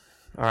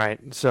All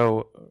right,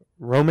 so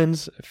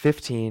Romans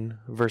 15,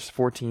 verse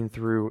 14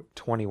 through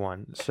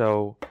 21.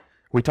 So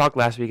we talked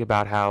last week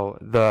about how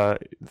the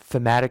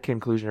thematic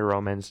conclusion of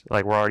Romans,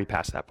 like we're already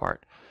past that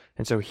part.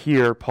 And so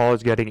here, Paul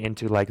is getting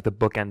into like the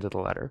bookends of the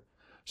letter.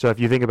 So if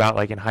you think about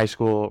like in high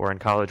school or in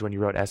college when you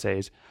wrote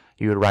essays,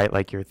 you would write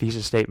like your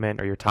thesis statement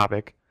or your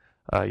topic,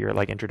 your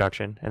like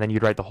introduction, and then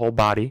you'd write the whole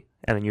body,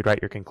 and then you'd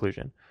write your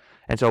conclusion.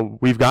 And so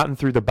we've gotten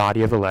through the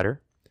body of the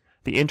letter.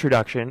 The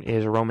introduction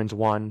is Romans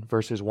 1,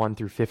 verses 1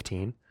 through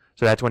 15.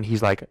 So that's when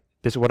he's like,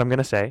 this is what I'm going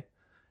to say.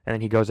 And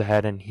then he goes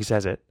ahead and he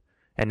says it.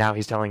 And now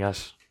he's telling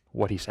us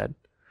what he said.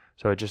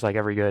 So just like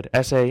every good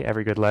essay,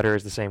 every good letter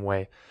is the same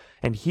way.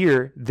 And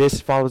here,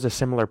 this follows a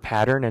similar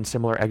pattern and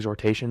similar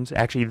exhortations.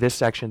 Actually, this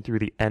section through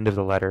the end of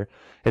the letter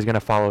is going to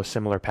follow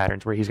similar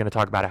patterns where he's going to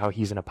talk about how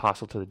he's an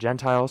apostle to the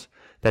Gentiles.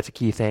 That's a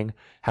key thing.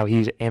 How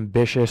he's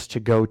ambitious to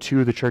go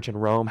to the church in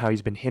Rome, how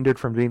he's been hindered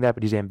from doing that,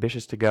 but he's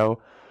ambitious to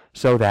go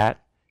so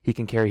that he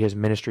can carry his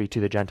ministry to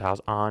the Gentiles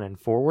on and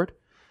forward.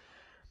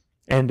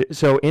 And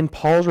so in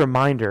Paul's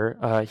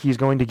reminder, he's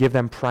going to give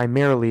them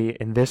primarily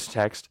in this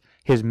text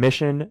his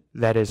mission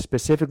that has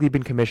specifically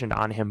been commissioned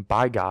on him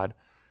by God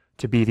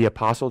to be the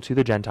apostle to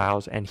the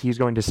Gentiles, and he's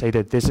going to say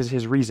that this is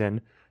his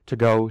reason to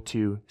go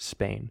to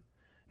Spain.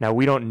 Now,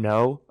 we don't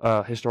know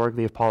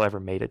historically if Paul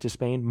ever made it to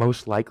Spain.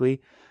 Most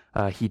likely,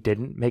 he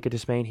didn't make it to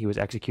Spain. He was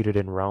executed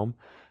in Rome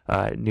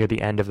near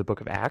the end of the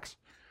book of Acts.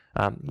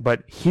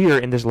 But here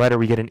in this letter,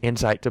 we get an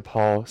insight to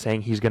Paul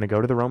saying he's going to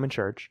go to the Roman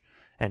church,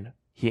 and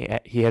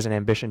he has an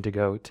ambition to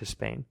go to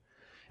Spain.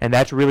 And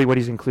that's really what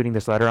he's including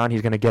this letter on.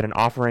 He's going to get an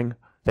offering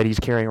that he's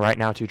carrying right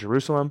now to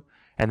Jerusalem.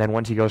 And then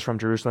once he goes from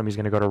Jerusalem, he's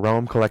going to go to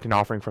Rome, collect an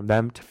offering from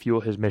them to fuel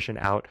his mission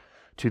out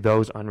to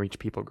those unreached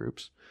people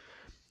groups.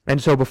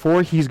 And so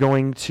before he's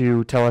going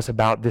to tell us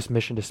about this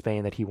mission to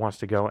Spain that he wants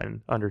to go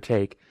and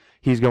undertake,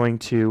 he's going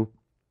to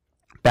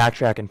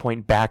backtrack and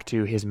point back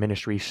to his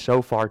ministry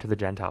so far to the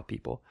Gentile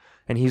people.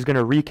 And he's going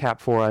to recap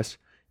for us,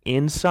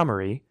 in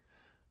summary,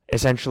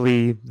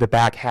 essentially the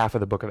back half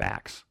of the book of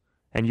Acts.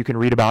 And you can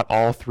read about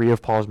all three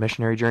of Paul's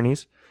missionary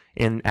journeys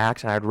in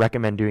Acts, and I'd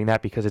recommend doing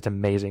that because it's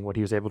amazing what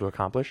he was able to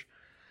accomplish.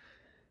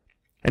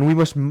 And we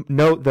must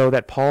note, though,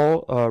 that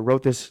Paul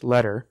wrote this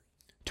letter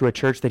to a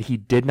church that he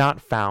did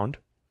not found,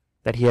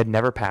 that he had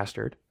never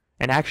pastored,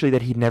 and actually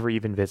that he'd never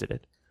even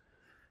visited.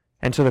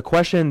 And so the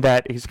question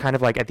that is kind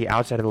of like at the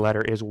outset of the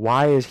letter is,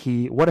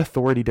 what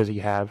authority does he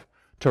have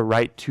to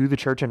write to the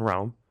church in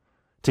Rome,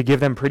 to give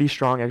them pretty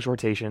strong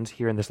exhortations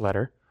here in this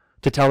letter,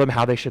 to tell them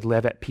how they should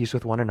live at peace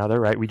with one another,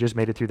 right? We just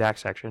made it through that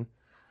section.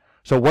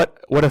 So what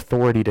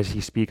authority does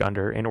he speak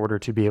under in order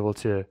to be able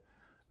to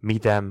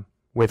meet them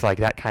with like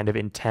that kind of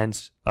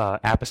intense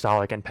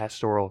apostolic and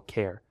pastoral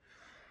care?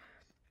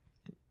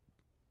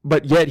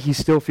 But yet he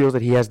still feels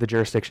that he has the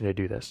jurisdiction to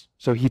do this.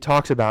 So he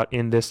talks about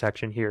in this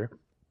section here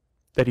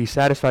that he's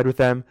satisfied with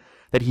them,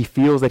 that he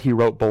feels that he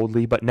wrote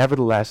boldly, but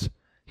nevertheless,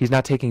 he's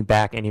not taking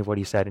back any of what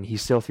he said, and he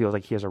still feels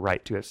like he has a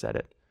right to have said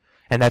it.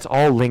 And that's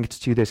all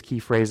linked to this key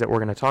phrase that we're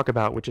going to talk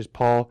about, which is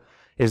Paul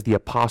is the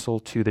apostle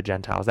to the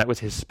Gentiles. That was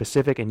his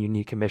specific and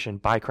unique commission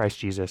by Christ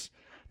Jesus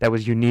that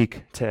was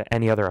unique to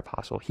any other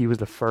apostle. He was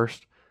the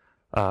first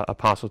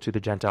apostle to the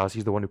Gentiles.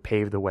 He's the one who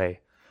paved the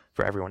way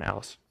for everyone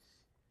else.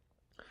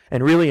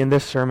 And really in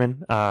this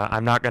sermon,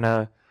 I'm not going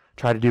to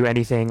try to do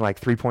anything like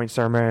 3-point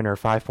sermon or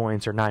 5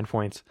 points or 9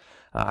 points.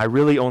 I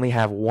really only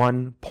have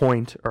 1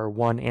 point or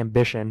 1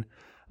 ambition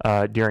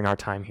during our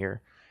time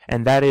here.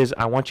 And that is,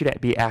 I want you to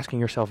be asking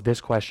yourself this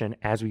question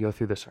as we go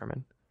through the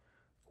sermon.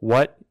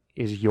 What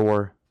is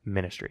your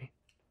ministry?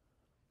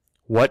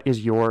 What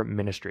is your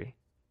ministry?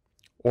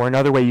 Or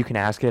another way you can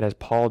ask it, as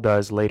Paul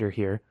does later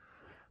here,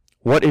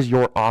 what is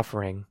your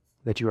offering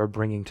that you are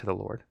bringing to the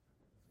Lord?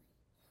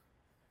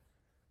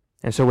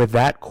 And so with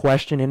that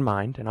question in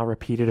mind, and I'll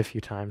repeat it a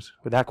few times,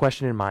 with that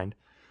question in mind,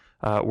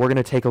 we're going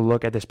to take a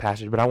look at this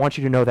passage. But I want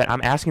you to know that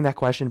I'm asking that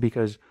question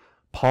because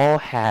Paul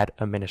had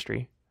a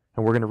ministry,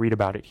 and we're going to read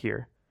about it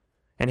here.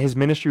 And his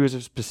ministry was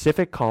a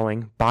specific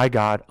calling by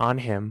God on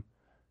him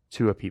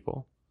to a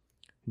people.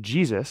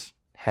 Jesus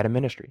had a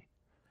ministry.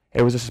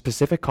 It was a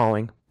specific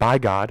calling by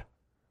God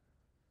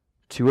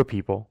to a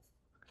people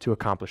to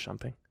accomplish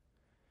something.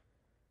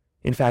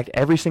 In fact,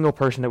 every single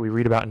person that we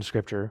read about in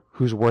Scripture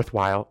who's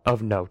worthwhile,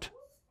 of note,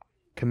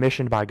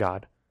 commissioned by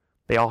God,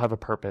 they all have a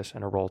purpose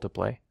and a role to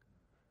play.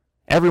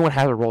 Everyone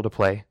has a role to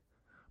play,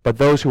 but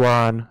those who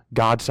are on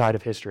God's side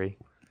of history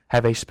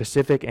have a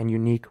specific and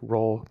unique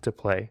role to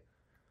play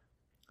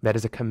that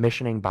is a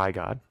commissioning by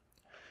God.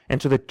 And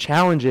so the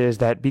challenge is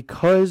that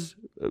because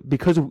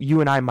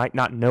you and I might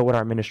not know what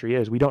our ministry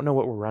is, we don't know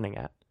what we're running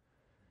at.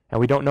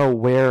 And we don't know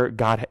where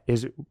God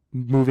is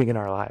moving in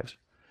our lives.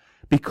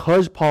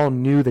 Because Paul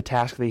knew the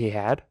task that he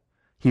had,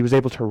 he was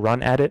able to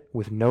run at it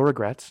with no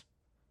regrets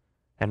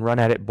and run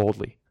at it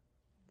boldly.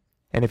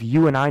 And if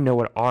you and I know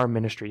what our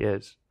ministry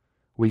is,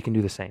 we can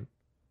do the same.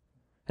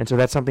 And so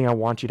that's something I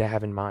want you to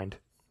have in mind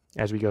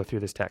as we go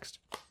through this text.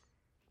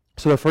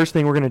 So the first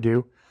thing we're going to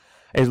do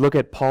is look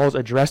at Paul's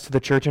address to the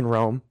church in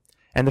Rome.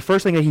 And the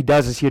first thing that he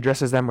does is he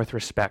addresses them with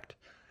respect.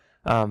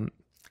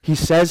 He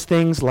says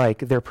things like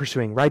they're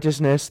pursuing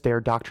righteousness,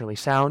 they're doctrinally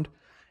sound,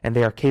 and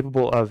they are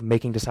capable of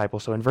making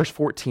disciples. So in verse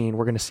 14,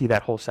 we're going to see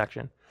that whole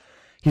section.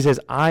 He says,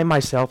 I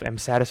myself am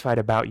satisfied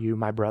about you,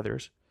 my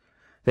brothers,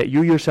 that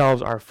you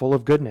yourselves are full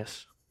of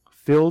goodness,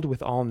 filled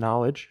with all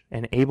knowledge,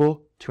 and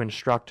able to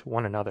instruct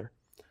one another.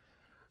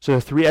 So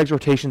the three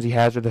exhortations he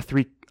has are the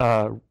three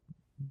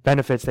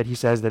benefits that he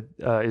says that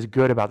is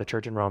good about the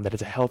church in Rome, that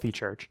it's a healthy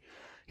church.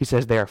 He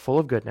says they are full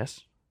of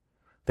goodness,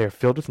 they are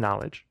filled with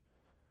knowledge,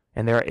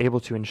 and they are able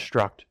to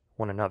instruct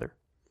one another.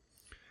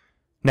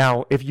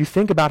 Now, if you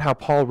think about how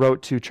Paul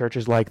wrote to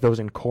churches like those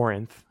in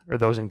Corinth or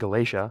those in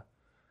Galatia,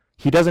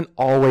 he doesn't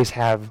always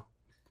have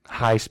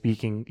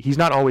he's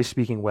not always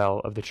speaking well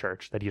of the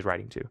church that he's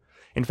writing to.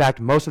 In fact,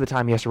 most of the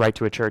time he has to write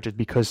to a church is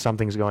because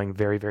something's going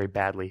very, very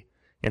badly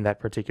in that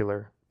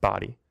particular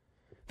body.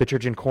 The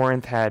church in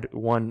Corinth had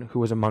one who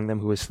was among them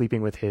who was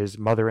sleeping with his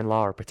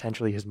mother-in-law or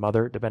potentially his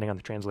mother, depending on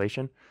the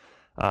translation.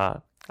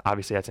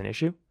 Obviously, that's an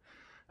issue.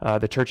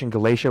 The church in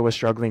Galatia was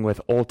struggling with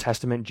Old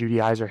Testament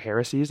Judaizer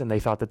heresies, and they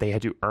thought that they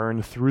had to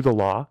earn through the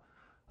law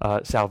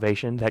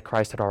salvation that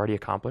Christ had already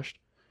accomplished.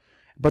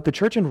 But the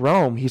church in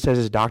Rome, he says,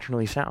 is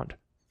doctrinally sound.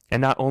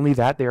 And not only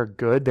that, they are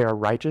good, they are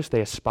righteous, they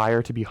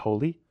aspire to be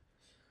holy.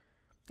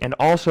 And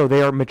also,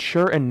 they are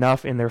mature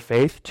enough in their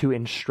faith to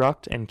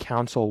instruct and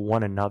counsel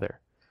one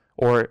another.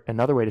 Or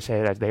another way to say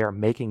it is they are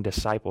making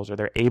disciples, or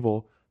they're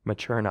able,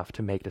 mature enough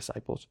to make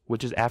disciples,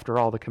 which is, after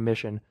all, the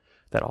commission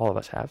that all of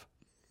us have.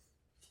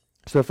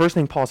 So the first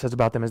thing Paul says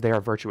about them is they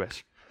are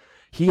virtuous.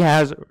 He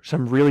has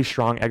some really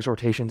strong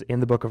exhortations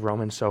in the book of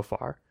Romans so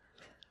far,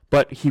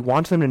 but he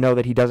wants them to know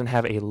that he doesn't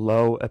have a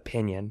low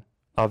opinion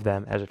of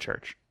them as a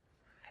church.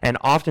 And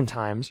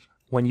oftentimes,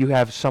 when you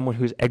have someone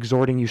who's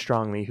exhorting you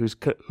strongly, who's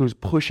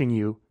pushing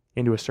you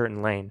into a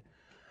certain lane,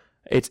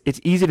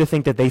 it's easy to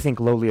think that they think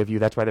lowly of you.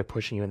 That's why they're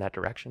pushing you in that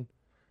direction.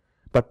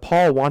 But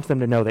Paul wants them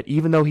to know that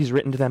even though he's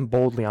written to them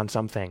boldly on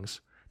some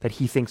things, that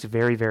he thinks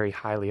very, very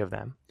highly of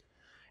them.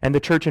 And the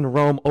church in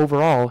Rome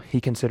overall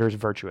he considers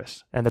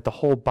virtuous, and that the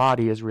whole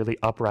body is really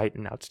upright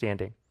and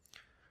outstanding.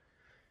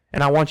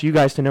 And I want you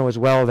guys to know as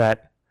well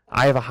that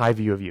I have a high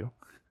view of you.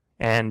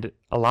 And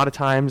a lot of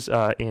times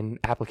in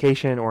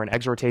application or in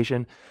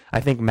exhortation, I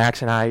think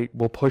Max and I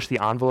will push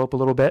the envelope a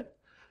little bit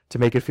to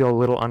make it feel a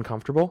little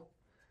uncomfortable.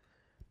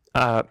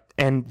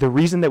 And the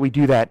reason that we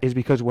do that is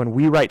because when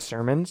we write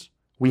sermons,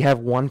 we have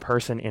one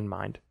person in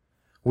mind.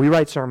 We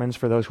write sermons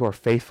for those who are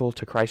faithful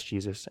to Christ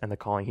Jesus and the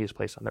calling he has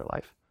placed on their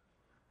life.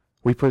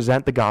 We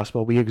present the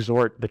gospel, we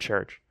exhort the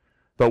church,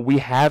 but we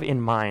have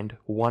in mind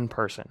one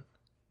person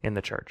in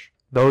the church,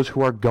 those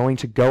who are going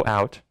to go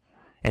out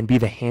and be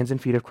the hands and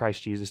feet of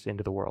Christ Jesus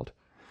into the world.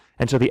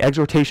 And so the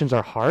exhortations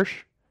are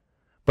harsh,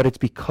 but it's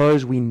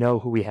because we know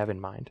who we have in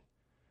mind.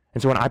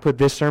 And so when I put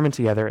this sermon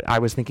together, I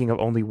was thinking of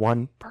only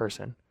one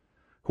person,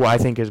 who I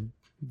think is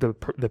the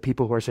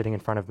people who are sitting in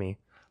front of me,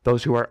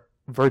 those who are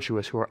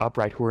virtuous, who are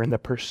upright, who are in the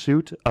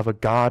pursuit of a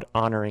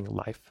God-honoring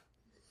life.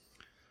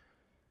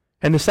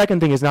 And the second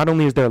thing is not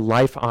only is their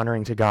life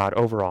honoring to God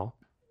overall,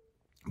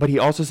 but he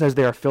also says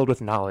they are filled with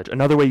knowledge.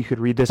 Another way you could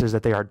read this is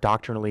that they are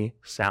doctrinally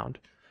sound,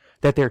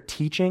 that their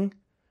teaching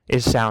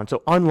is sound.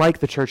 So unlike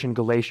the church in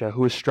Galatia,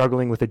 who is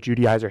struggling with a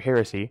Judaizer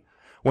heresy,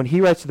 when he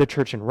writes to the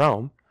church in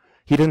Rome,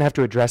 he doesn't have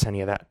to address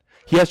any of that.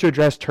 He has to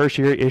address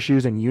tertiary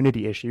issues and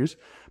unity issues,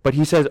 but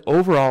he says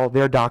overall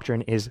their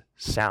doctrine is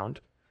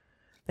sound.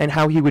 And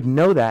how he would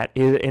know that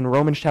is in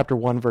Romans chapter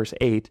 1, verse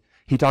 8,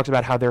 he talks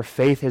about how their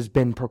faith has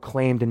been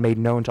proclaimed and made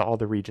known to all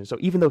the regions. So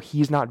even though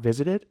he's not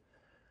visited,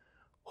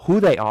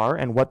 who they are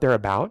and what they're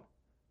about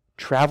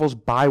travels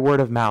by word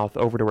of mouth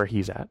over to where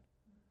he's at.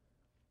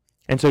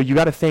 And so you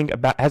got to think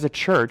about, as a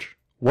church,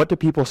 what do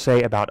people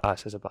say about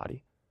us as a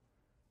body?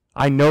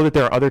 I know that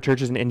there are other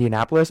churches in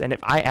Indianapolis, and if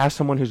I ask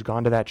someone who's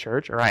gone to that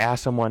church, or I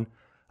ask someone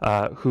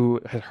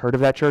who has heard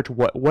of that church,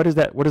 what is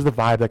the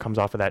vibe that comes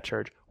off of that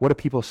church? What do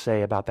people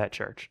say about that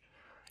church?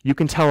 You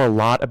can tell a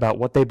lot about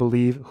what they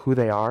believe, who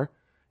they are,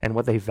 and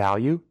what they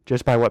value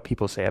just by what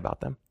people say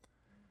about them.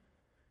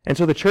 And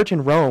so the church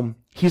in Rome,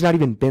 he's not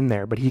even been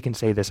there, but he can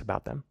say this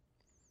about them.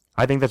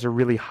 I think that's a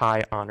really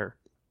high honor.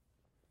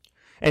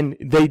 And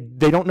they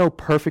don't know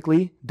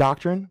perfectly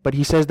doctrine, but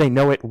he says they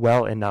know it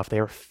well enough. They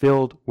are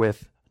filled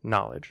with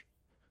knowledge.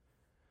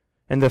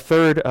 And the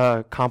third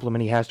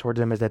compliment he has towards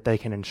them is that they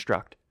can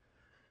instruct.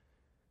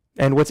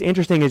 And what's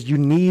interesting is you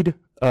need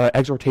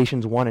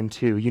exhortations 1 and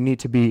 2. You need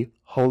to be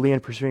holy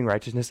and pursuing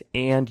righteousness,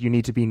 and you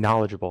need to be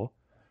knowledgeable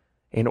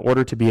in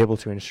order to be able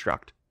to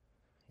instruct.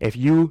 If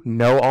you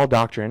know all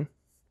doctrine,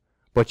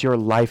 but your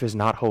life is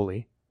not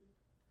holy,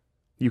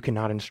 you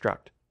cannot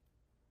instruct.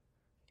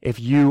 If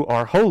you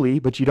are holy,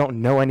 but you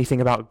don't know anything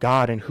about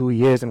God and who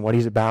he is and what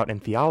he's about in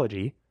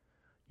theology,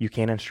 you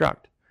can't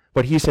instruct.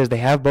 But he says they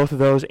have both of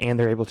those and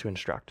they're able to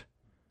instruct.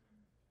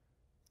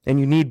 And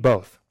you need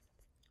both.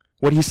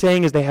 What he's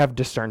saying is they have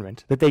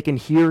discernment, that they can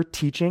hear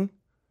teaching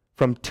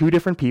from two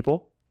different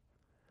people,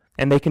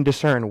 and they can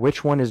discern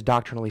which one is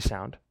doctrinally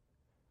sound.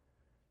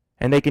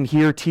 And they can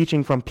hear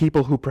teaching from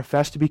people who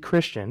profess to be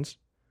Christians,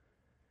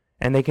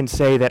 and they can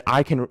say that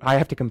I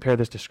have to compare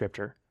this to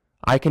Scripture.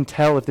 I can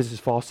tell if this is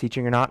false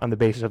teaching or not on the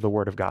basis of the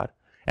Word of God.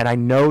 And I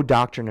know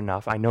doctrine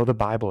enough, I know the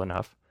Bible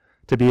enough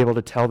to be able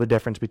to tell the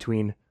difference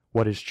between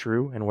what is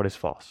true and what is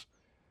false.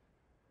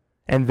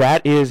 And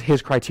that is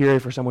his criteria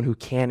for someone who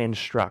can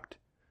instruct,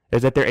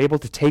 is that they're able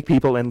to take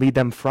people and lead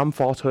them from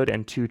falsehood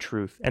and to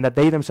truth, and that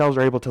they themselves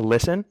are able to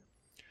listen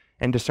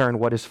and discern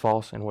what is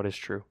false and what is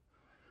true.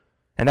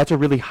 And that's a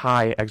really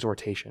high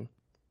exhortation.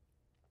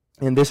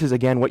 And this is,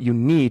 again, what you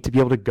need to be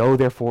able to go,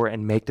 therefore,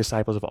 and make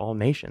disciples of all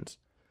nations,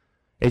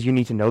 is you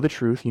need to know the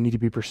truth, you need to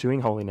be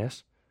pursuing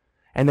holiness,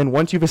 and then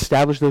once you've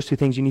established those two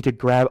things, you need to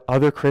grab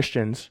other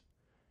Christians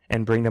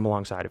and bring them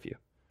alongside of you.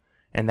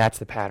 And that's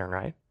the pattern,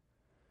 right?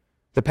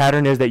 The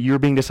pattern is that you're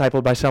being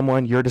discipled by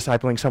someone, you're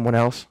discipling someone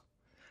else.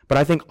 But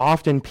I think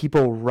often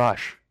people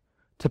rush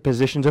to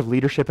positions of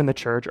leadership in the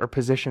church or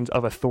positions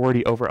of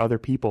authority over other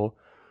people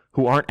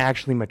who aren't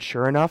actually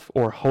mature enough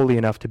or holy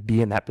enough to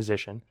be in that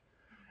position.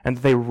 And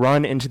they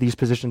run into these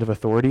positions of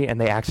authority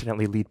and they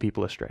accidentally lead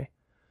people astray.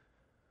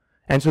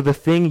 And so the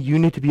thing you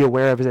need to be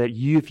aware of is that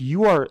if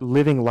you are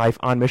living life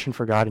on mission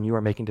for God and you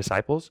are making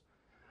disciples,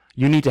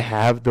 you need to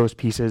have those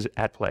pieces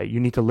at play. You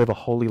need to live a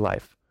holy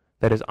life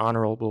that is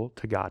honorable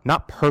to God.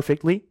 Not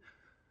perfectly,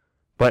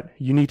 but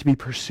you need to be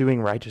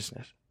pursuing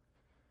righteousness.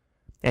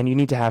 And you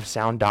need to have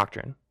sound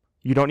doctrine.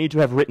 You don't need to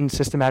have written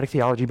systematic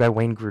theology by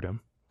Wayne Grudem,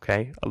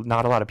 okay?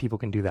 Not a lot of people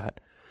can do that.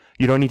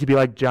 You don't need to be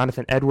like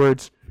Jonathan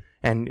Edwards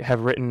and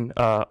have written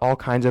all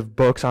kinds of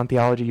books on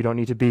theology. You don't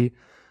need to be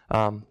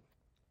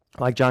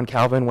like John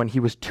Calvin when he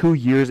was 2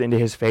 years into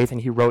his faith and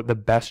he wrote the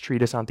best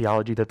treatise on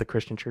theology that the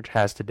Christian church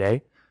has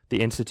today,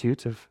 the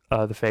Institutes of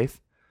the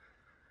Faith.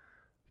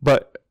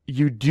 But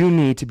you do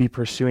need to be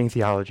pursuing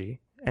theology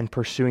and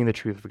pursuing the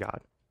truth of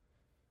God,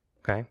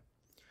 okay?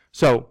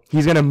 So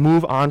he's going to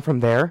move on from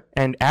there,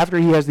 and after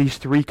he has these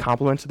three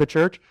compliments of the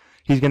church,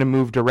 he's going to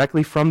move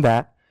directly from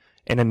that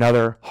in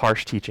another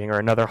harsh teaching or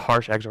another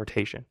harsh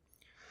exhortation.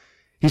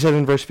 He says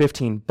in verse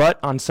 15, "But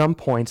on some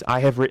points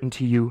I have written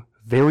to you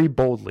very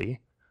boldly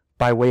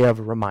by way of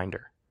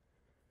reminder."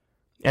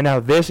 And now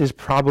this is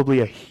probably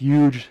a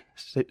huge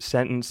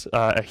sentence,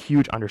 a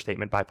huge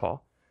understatement by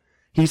Paul.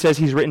 He says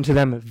he's written to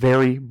them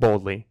very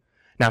boldly.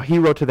 Now he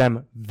wrote to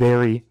them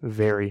very,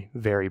 very,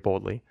 very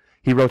boldly.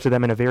 He wrote to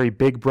them in a very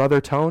big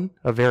brother tone,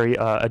 a very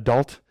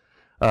adult.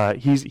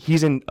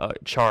 He's in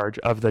charge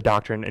of the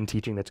doctrine and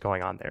teaching that's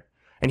going on there.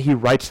 And he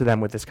writes to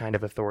them with this kind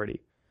of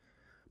authority.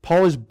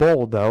 Paul is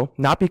bold, though,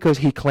 not because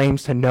he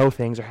claims to know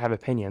things or have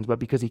opinions, but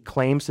because he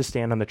claims to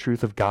stand on the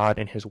truth of God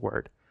and his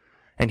word.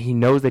 And he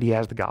knows that he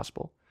has the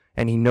gospel.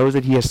 And he knows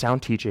that he has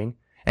sound teaching.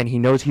 And he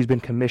knows he's been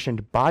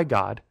commissioned by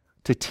God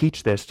to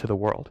teach this to the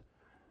world.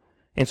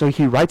 And so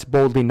he writes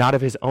boldly, not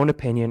of his own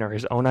opinion or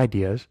his own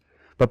ideas,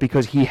 but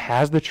because he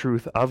has the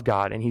truth of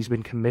God and he's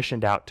been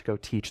commissioned out to go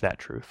teach that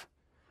truth.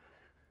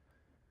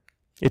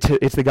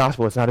 It's the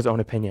gospel, it's not his own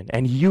opinion.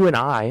 And you and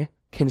I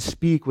can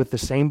speak with the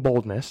same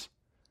boldness,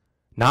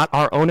 not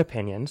our own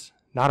opinions,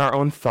 not our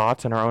own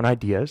thoughts and our own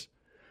ideas,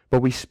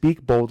 but we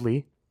speak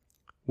boldly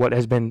what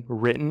has been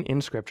written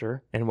in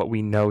Scripture and what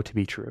we know to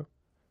be true.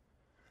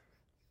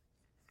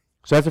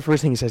 So that's the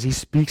first thing he says. He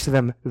speaks to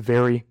them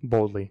very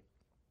boldly.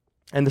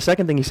 And the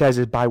second thing he says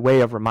is by way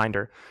of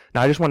reminder.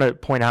 Now I just want to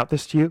point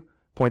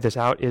this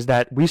out, is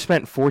that we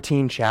spent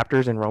 14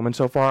 chapters in Romans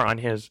so far on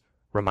his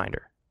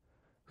reminder.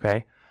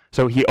 Okay?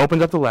 So he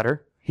opens up the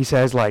letter. He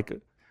says, like,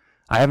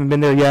 I haven't been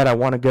there yet. I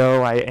want to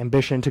go. I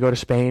ambition to go to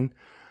Spain.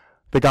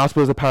 The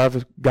gospel is the power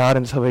of God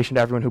and salvation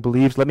to everyone who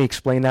believes. Let me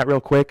explain that real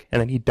quick.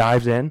 And then he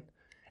dives in.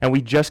 And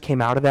we just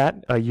came out of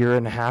that a year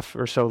and a half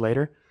or so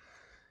later.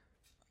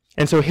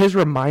 And so his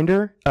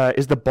reminder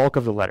is the bulk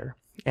of the letter.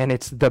 And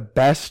it's the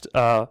best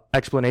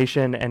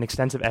explanation and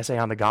extensive essay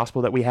on the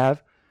gospel that we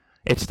have.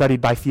 It's studied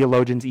by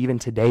theologians even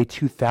today,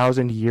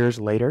 2,000 years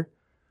later.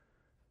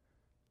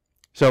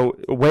 So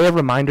way of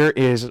reminder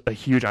is a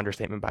huge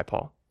understatement by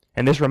Paul.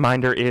 And this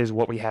reminder is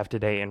what we have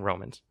today in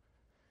Romans.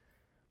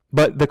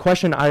 But the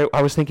question I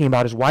was thinking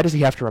about is, why does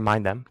he have to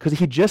remind them? Because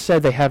he just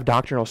said they have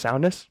doctrinal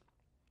soundness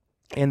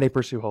and they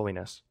pursue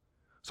holiness.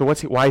 So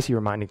why is he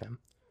reminding them?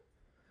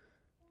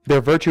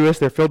 They're virtuous,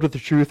 they're filled with the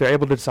truth, they're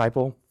able to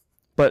disciple.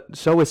 But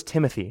so is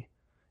Timothy.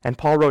 And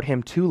Paul wrote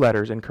him 2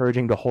 letters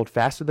encouraging to hold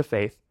fast to the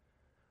faith,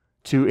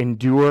 to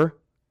endure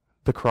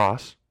the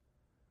cross,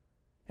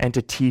 and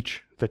to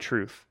teach the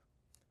truth.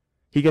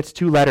 He gets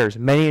 2 letters,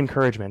 many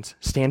encouragements.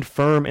 Stand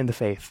firm in the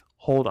faith.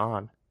 Hold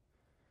on.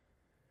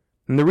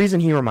 And the reason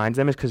he reminds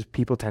them is because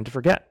people tend to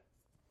forget.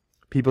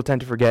 People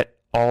tend to forget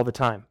all the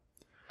time.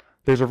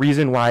 There's a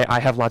reason why I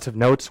have lots of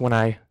notes when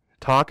I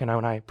talk and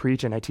when I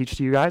preach and I teach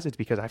to you guys. It's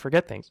because I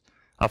forget things.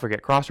 I'll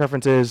forget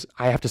cross-references.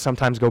 I have to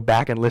sometimes go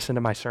back and listen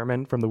to my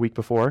sermon from the week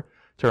before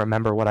to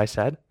remember what I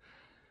said.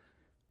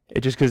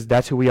 It's just because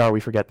that's who we are. We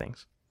forget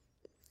things.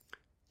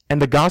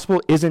 And the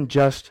gospel isn't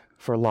just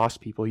for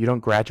lost people. You don't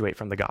graduate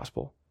from the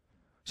gospel.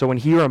 So when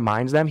he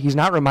reminds them, he's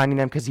not reminding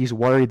them because he's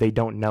worried they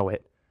don't know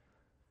it.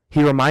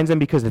 He reminds them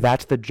because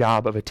that's the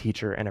job of a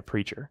teacher and a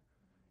preacher.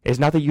 It's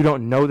not that you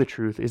don't know the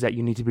truth, it's that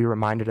you need to be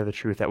reminded of the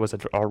truth that was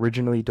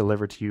originally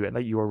delivered to you and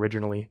that you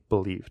originally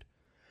believed.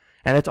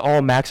 And that's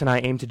all Max and I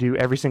aim to do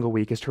every single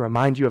week, is to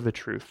remind you of the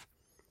truth.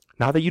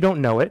 Not that you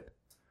don't know it,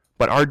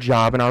 but our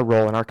job and our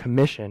role and our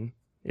commission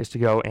is to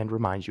go and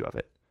remind you of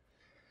it.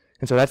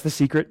 And so that's the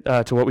secret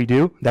to what we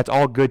do. That's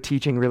all good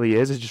teaching really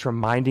is just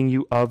reminding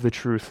you of the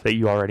truth that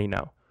you already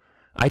know.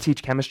 I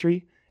teach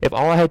chemistry. If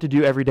all I had to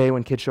do every day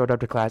when kids showed up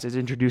to class is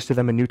introduce to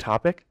them a new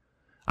topic,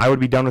 I would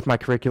be done with my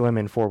curriculum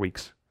in 4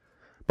 weeks.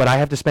 But I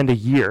have to spend a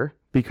year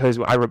because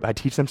I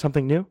teach them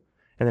something new,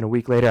 and then a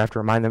week later I have to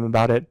remind them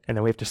about it, and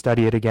then we have to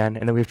study it again,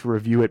 and then we have to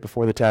review it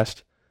before the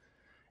test.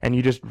 And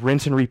you just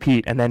rinse and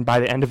repeat, and then by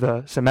the end of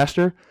the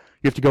semester,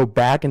 you have to go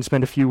back and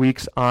spend a few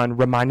weeks on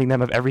reminding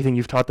them of everything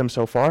you've taught them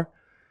so far,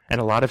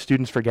 and a lot of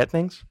students forget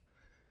things.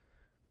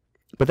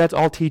 But that's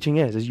all teaching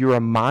is you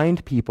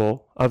remind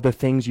people of the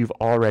things you've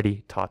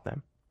already taught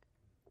them.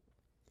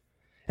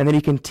 And then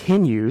he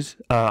continues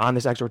on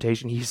this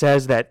exhortation. He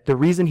says that the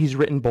reason he's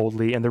written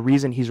boldly and the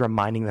reason he's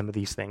reminding them of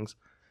these things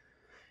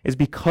is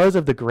because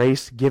of the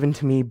grace given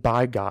to me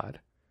by God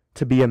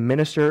to be a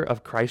minister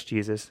of Christ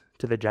Jesus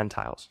to the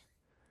Gentiles.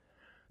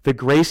 The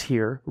grace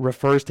here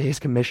refers to his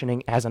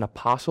commissioning as an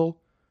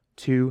apostle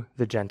to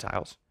the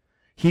Gentiles.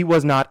 He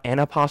was not an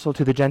apostle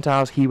to the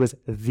Gentiles, he was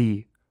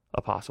the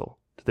apostle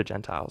to the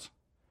Gentiles.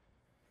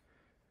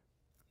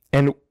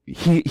 And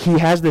he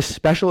has this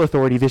special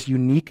authority, this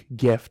unique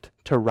gift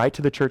to write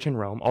to the church in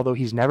Rome, although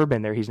he's never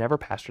been there, he's never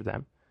pastored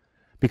them,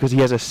 because he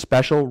has a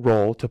special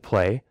role to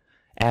play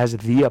as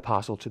the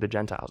apostle to the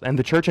Gentiles. And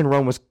the church in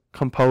Rome was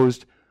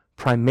composed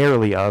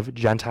primarily of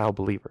Gentile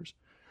believers.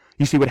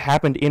 You see, what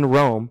happened in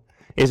Rome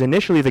is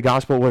initially the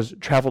gospel was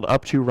traveled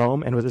up to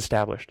Rome and was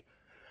established.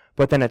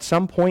 But then at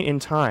some point in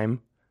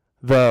time,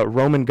 the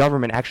Roman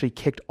government actually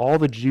kicked all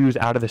the Jews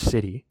out of the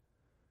city.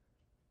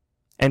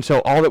 And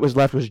so all that was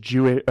left was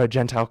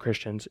Gentile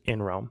Christians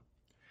in Rome.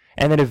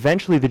 And then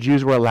eventually the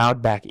Jews were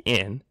allowed back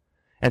in.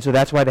 And so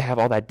that's why they have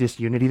all that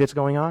disunity that's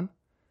going on.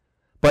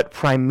 But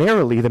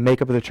primarily the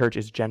makeup of the church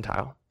is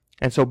Gentile.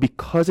 And so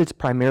because it's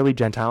primarily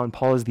Gentile and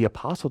Paul is the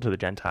apostle to the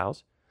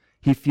Gentiles,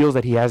 he feels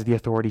that he has the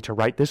authority to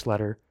write this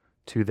letter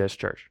to this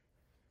church,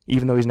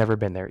 even though he's never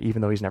been there,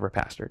 even though he's never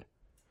pastored.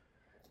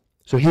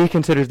 So he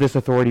considers this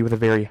authority with a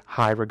very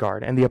high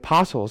regard. And the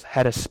apostles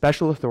had a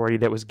special authority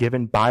that was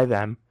given by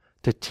them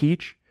to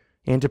teach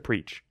and to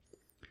preach.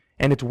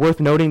 And it's worth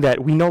noting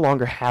that we no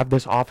longer have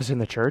this office in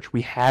the church.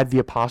 We had the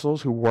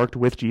apostles who worked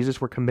with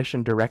Jesus, were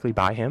commissioned directly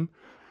by him.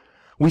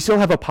 We still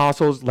have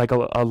apostles, like a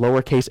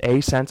lowercase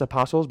a sense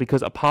apostles,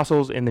 because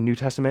apostles in the New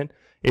Testament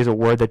is a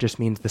word that just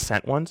means the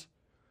sent ones.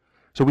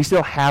 So we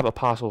still have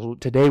apostles.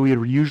 Today we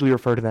would usually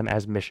refer to them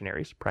as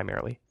missionaries,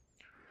 primarily.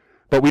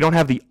 But we don't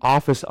have the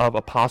office of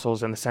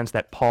apostles in the sense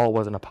that Paul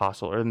was an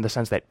apostle, or in the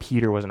sense that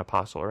Peter was an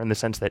apostle, or in the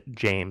sense that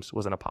James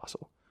was an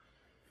apostle.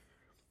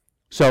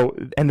 So,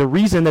 and the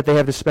reason that they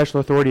have this special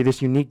authority,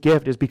 this unique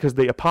gift, is because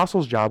the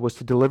apostles' job was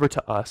to deliver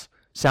to us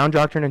sound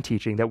doctrine and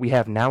teaching that we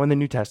have now in the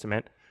New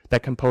Testament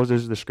that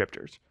composes the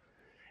Scriptures.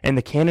 And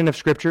the canon of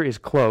Scripture is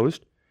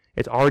closed.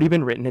 It's already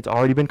been written. It's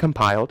already been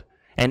compiled.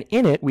 And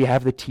in it, we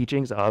have the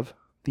teachings of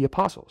the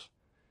apostles.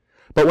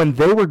 But when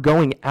they were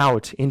going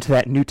out into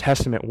that New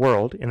Testament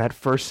world, in that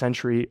first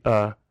century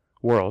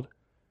world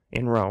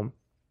in Rome,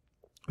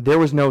 there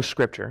was no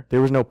Scripture.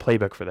 There was no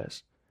playbook for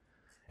this.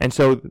 And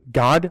so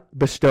God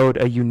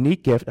bestowed a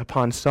unique gift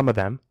upon some of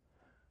them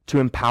to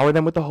empower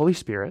them with the Holy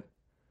Spirit,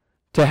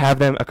 to have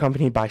them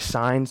accompanied by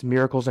signs,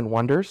 miracles, and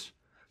wonders,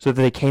 so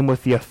that they came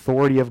with the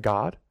authority of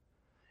God,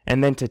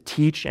 and then to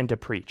teach and to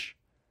preach.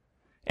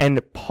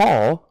 And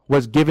Paul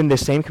was given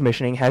this same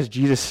commissioning, has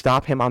Jesus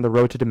stop him on the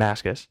road to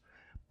Damascus,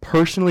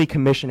 personally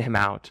commission him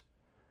out.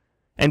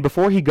 And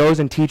before he goes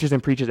and teaches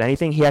and preaches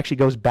anything, he actually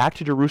goes back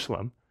to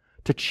Jerusalem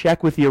to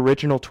check with the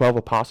original 12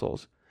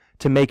 apostles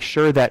to make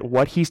sure that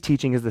what he's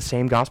teaching is the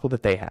same gospel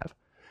that they have.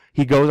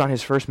 He goes on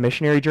his first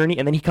missionary journey,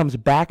 and then he comes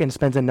back and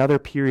spends another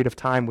period of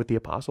time with the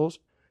apostles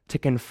to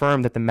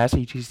confirm that the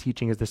message he's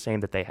teaching is the same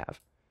that they have.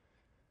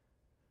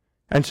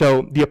 And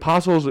so the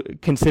apostles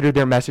considered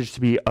their message to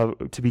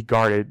be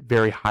guarded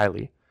very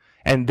highly.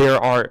 And there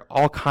are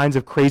all kinds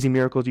of crazy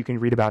miracles you can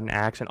read about in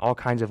Acts and all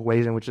kinds of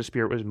ways in which the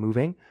Spirit was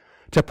moving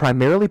to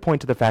primarily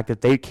point to the fact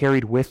that they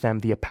carried with them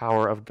the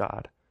power of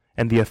God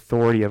and the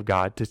authority of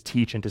God to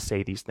teach and to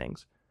say these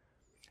things.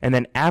 And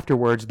then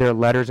afterwards, their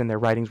letters and their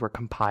writings were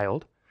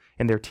compiled,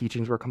 and their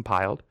teachings were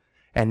compiled,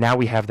 and now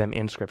we have them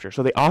in Scripture.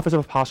 So the office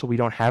of apostle we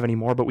don't have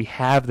anymore, but we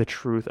have the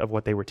truth of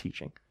what they were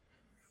teaching.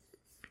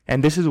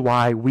 And this is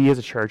why we as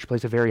a church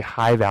place a very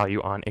high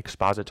value on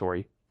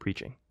expository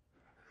preaching.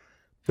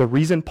 The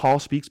reason Paul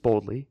speaks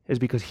boldly is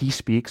because he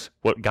speaks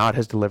what God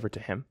has delivered to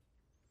him.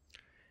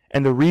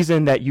 And the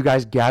reason that you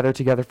guys gather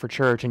together for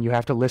church and you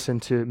have to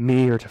listen to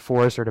me or to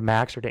Forrest or to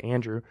Max or to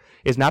Andrew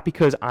is not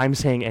because I'm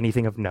saying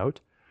anything of note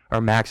or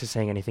Max is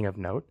saying anything of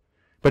note,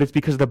 but it's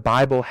because the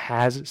Bible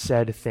has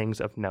said things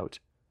of note.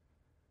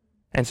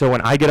 And so when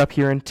I get up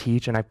here and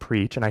teach and I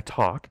preach and I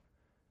talk,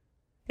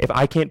 if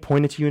I can't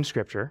point it to you in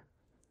Scripture,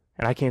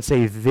 and I can't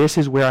say this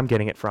is where I'm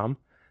getting it from,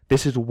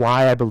 this is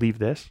why I believe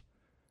this,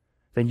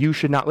 then you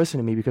should not listen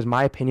to me because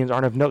my opinions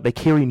aren't of note. They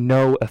carry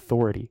no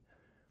authority.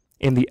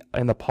 in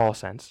the Paul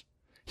sense.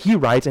 He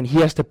writes, and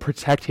he has to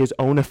protect his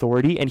own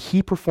authority, and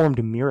he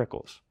performed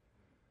miracles.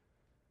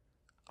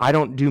 I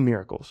don't do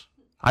miracles.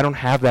 I don't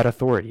have that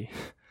authority.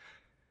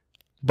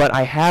 But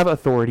I have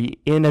authority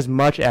in as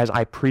much as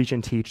I preach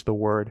and teach the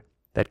word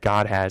that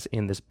God has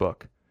in this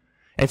book.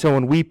 And so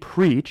when we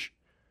preach,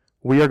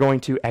 we are going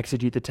to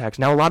exegete the text.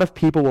 Now, a lot of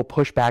people will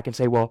push back and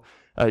say, well,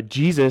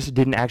 Jesus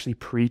didn't actually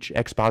preach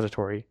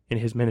expository in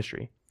his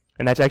ministry.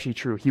 And that's actually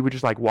true. He would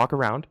just walk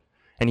around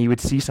and he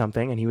would see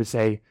something and he would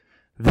say,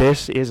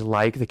 this is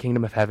like the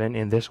kingdom of heaven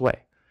in this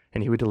way.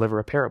 And he would deliver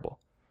a parable.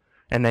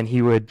 And then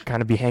he would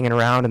kind of be hanging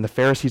around and the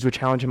Pharisees would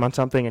challenge him on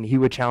something and he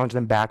would challenge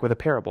them back with a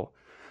parable.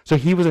 So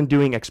he wasn't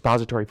doing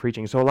expository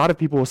preaching. So a lot of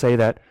people will say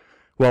that,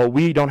 well,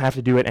 we don't have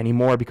to do it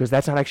anymore because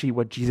that's not actually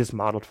what Jesus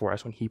modeled for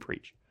us when he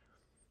preached.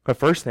 The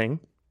first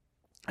thing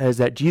is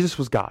that Jesus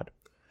was God.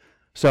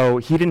 So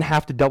he didn't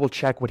have to double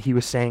check what he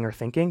was saying or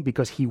thinking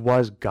because he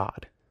was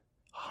God.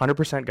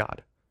 100%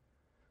 God.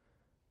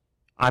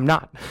 I'm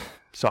not.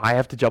 So I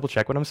have to double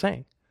check what I'm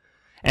saying.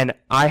 And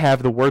I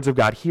have the words of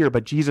God here,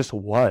 but Jesus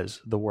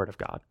was the word of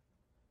God.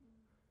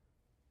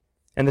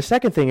 And the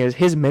second thing is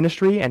his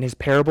ministry and his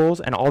parables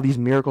and all these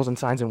miracles and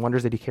signs and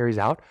wonders that he carries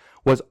out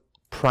was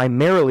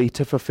primarily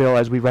to fulfill,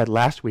 as we read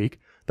last week,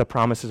 the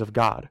promises of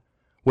God,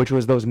 which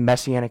was those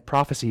messianic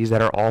prophecies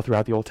that are all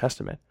throughout the Old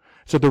Testament.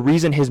 So the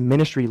reason his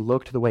ministry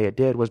looked the way it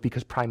did was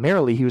because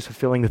primarily he was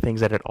fulfilling the things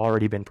that had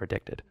already been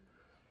predicted.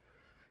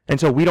 And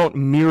so we don't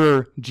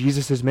mirror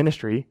Jesus'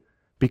 ministry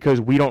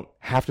because we don't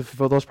have to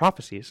fulfill those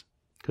prophecies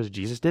because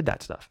Jesus did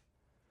that stuff.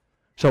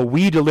 So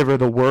we deliver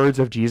the words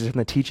of Jesus and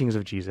the teachings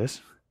of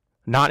Jesus,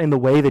 not in the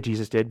way that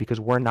Jesus did because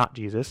we're not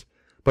Jesus,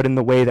 but in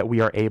the way that we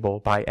are able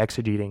by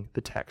exegeting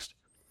the text.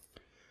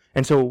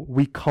 And so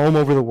we comb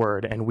over the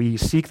word and we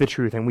seek the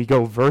truth and we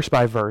go verse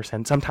by verse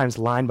and sometimes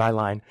line by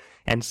line.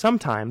 And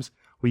sometimes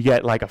we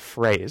get a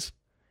phrase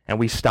and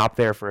we stop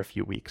there for a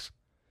few weeks.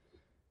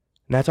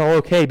 And that's all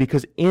okay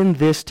because in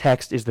this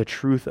text is the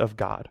truth of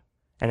God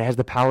and it has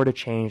the power to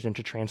change and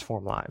to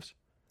transform lives.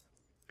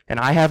 And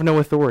I have no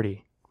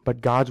authority,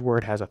 but God's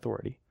word has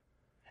authority.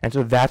 And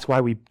so that's why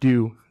we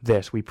do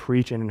this. We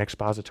preach in an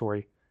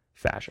expository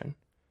fashion.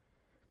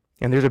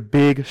 And there's a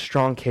big,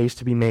 strong case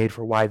to be made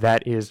for why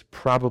that is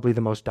probably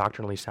the most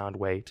doctrinally sound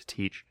way to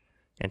teach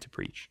and to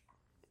preach.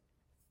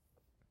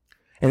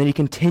 And then he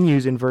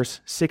continues in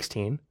verse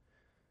 16.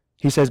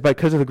 He says,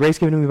 because of the grace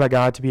given to me by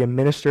God to be a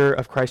minister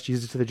of Christ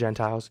Jesus to the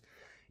Gentiles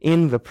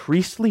in the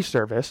priestly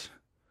service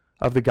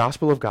of the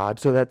gospel of God,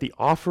 so that the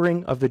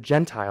offering of the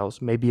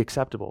Gentiles may be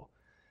acceptable,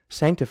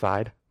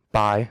 sanctified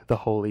by the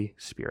Holy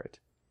Spirit.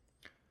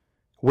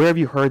 Where have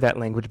you heard that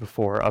language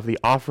before of the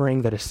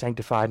offering that is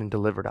sanctified and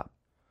delivered up?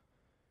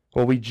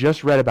 Well, we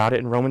just read about it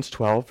in Romans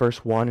 12,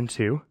 verse 1 and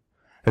 2.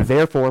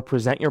 Therefore,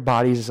 present your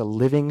bodies as a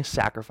living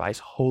sacrifice,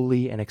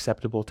 holy and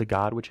acceptable to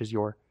God, which is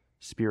your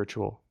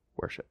spiritual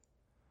worship.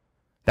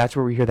 That's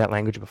where we hear that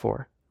language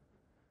before.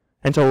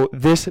 And so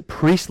this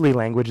priestly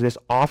language, this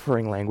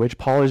offering language,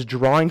 Paul is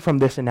drawing from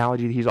this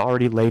analogy that he's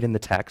already laid in the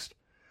text.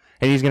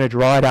 And he's going to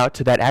draw it out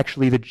to that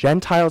actually the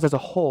Gentiles as a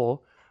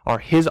whole are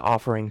his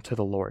offering to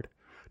the Lord.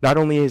 Not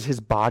only is his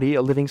body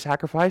a living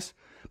sacrifice,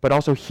 but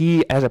also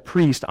he, as a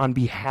priest, on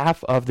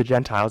behalf of the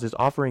Gentiles, is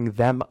offering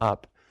them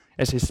up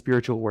as his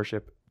spiritual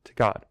worship to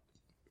God.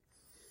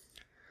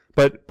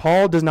 But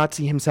Paul does not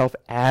see himself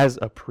as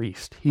a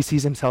priest. He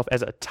sees himself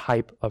as a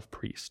type of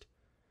priest.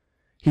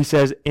 He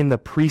says in the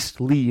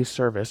priestly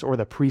service or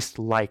the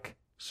priest-like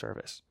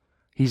service.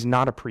 He's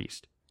not a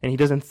priest, and he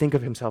doesn't think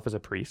of himself as a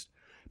priest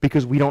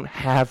because we don't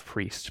have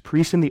priests.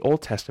 Priests in the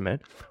Old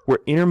Testament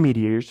were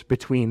intermediaries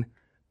between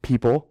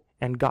people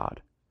and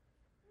God.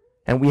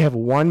 And we have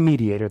one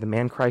mediator, the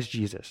man Christ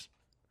Jesus.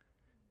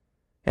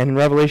 And in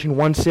Revelation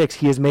 1:6,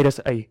 he has made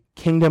us a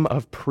kingdom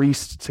of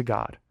priests to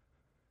God.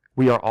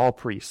 We are all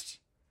priests.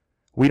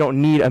 We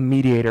don't need a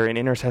mediator, an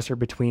intercessor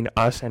between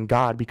us and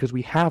God because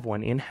we have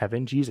one in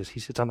heaven, Jesus. He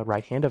sits on the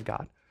right hand of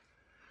God.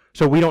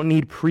 So we don't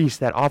need priests.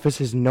 That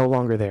office is no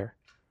longer there.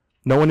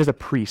 No one is a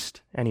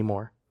priest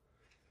anymore.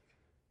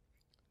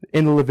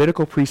 In the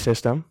Levitical priest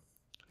system,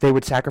 they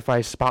would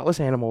sacrifice spotless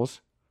animals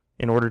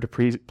in order to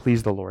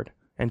please the Lord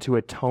and to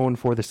atone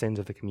for the sins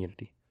of the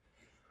community.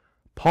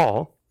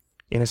 Paul,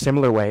 in a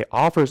similar way,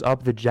 offers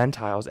up the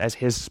Gentiles as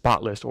his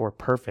spotless or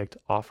perfect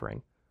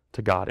offering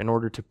to God in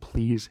order to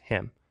please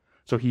him.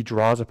 So he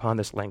draws upon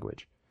this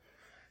language.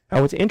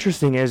 Now what's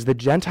interesting is the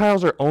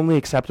Gentiles are only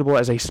acceptable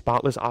as a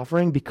spotless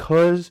offering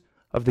because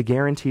of the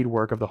guaranteed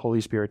work of the Holy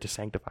Spirit to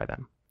sanctify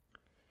them.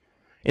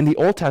 In the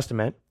Old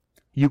Testament,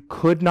 you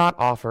could not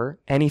offer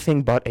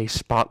anything but a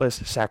spotless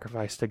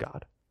sacrifice to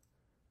God.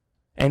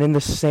 And in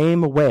the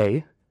same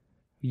way,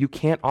 you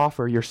can't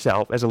offer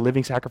yourself as a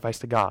living sacrifice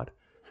to God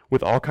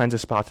with all kinds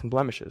of spots and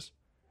blemishes.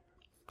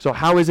 So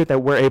how is it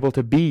that we're able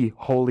to be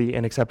holy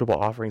and acceptable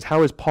offerings?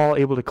 How is Paul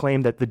able to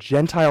claim that the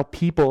Gentile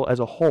people as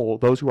a whole,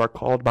 those who are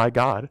called by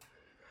God,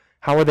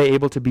 how are they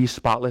able to be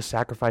spotless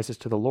sacrifices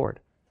to the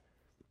Lord?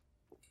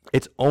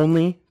 It's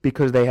only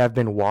because they have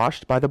been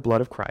washed by the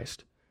blood of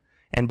Christ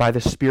and by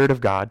the Spirit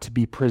of God to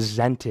be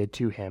presented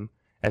to him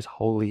as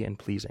holy and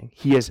pleasing.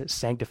 He has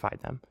sanctified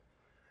them.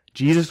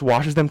 Jesus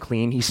washes them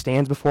clean. He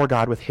stands before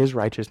God with his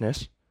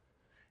righteousness,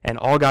 and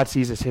all God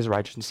sees is his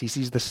righteousness. He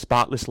sees the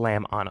spotless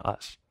Lamb on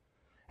us.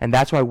 And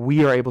that's why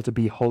we are able to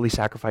be holy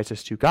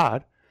sacrifices to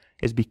God,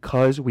 is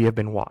because we have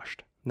been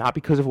washed. Not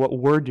because of what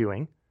we're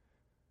doing.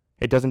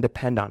 It doesn't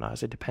depend on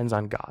us. It depends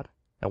on God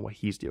and what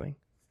he's doing.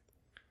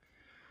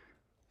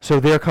 So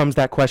there comes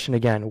that question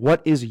again.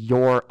 What is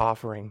your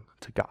offering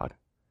to God?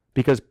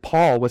 Because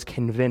Paul was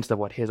convinced of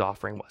what his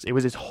offering was. It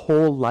was his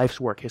whole life's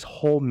work, his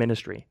whole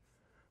ministry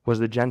was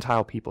the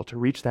Gentile people, to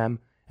reach them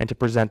and to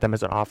present them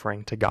as an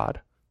offering to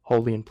God,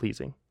 holy and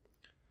pleasing.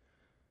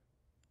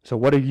 So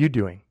what are you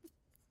doing?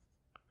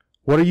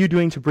 What are you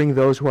doing to bring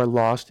those who are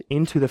lost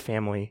into the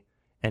family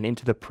and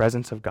into the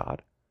presence of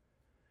God?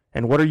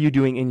 And what are you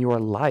doing in your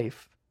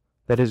life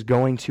that is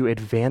going to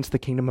advance the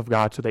kingdom of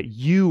God so that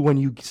you, when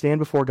you stand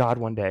before God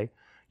one day,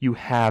 you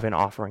have an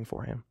offering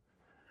for him?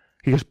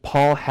 Because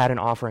Paul had an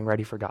offering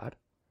ready for God.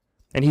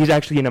 And he's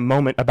actually in a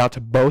moment about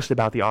to boast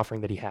about the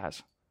offering that he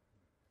has.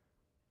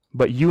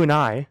 But you and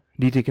I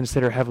need to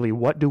consider heavily,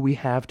 what do we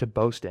have to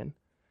boast in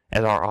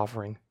as our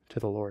offering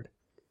to the Lord?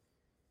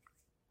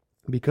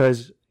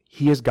 Because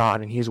he is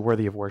God and he is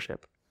worthy of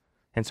worship.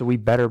 And so we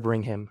better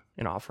bring him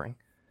an offering.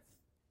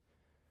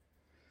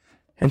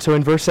 And so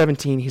in verse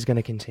 17, he's going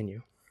to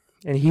continue.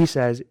 And he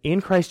says, in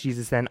Christ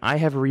Jesus, then, I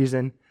have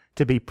reason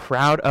to be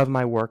proud of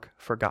my work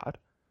for God.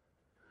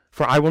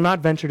 For I will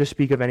not venture to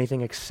speak of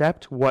anything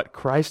except what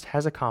Christ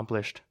has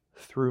accomplished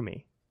through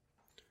me.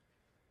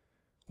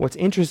 What's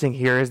interesting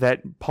here is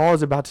that Paul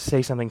is about to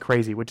say something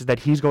crazy, which is that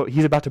he's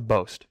about to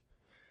boast.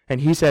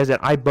 And he says that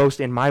I boast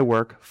in my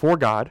work for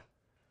God.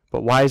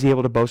 But why is he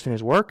able to boast in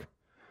his work?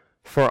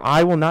 For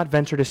I will not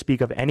venture to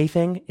speak of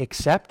anything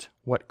except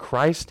what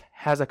Christ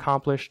has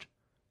accomplished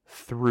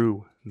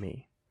through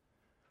me.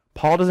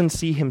 Paul doesn't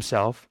see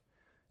himself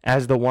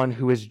as the one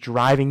who is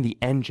driving the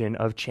engine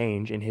of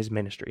change in his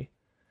ministry.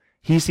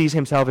 He sees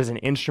himself as an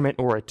instrument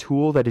or a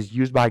tool that is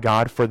used by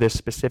God for this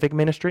specific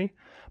ministry,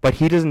 but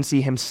he doesn't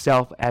see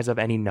himself as of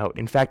any note.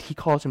 In fact, he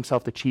calls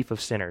himself the chief of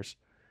sinners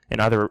in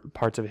other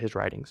parts of his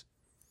writings.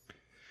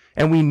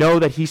 And we know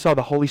that he saw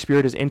the Holy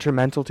Spirit as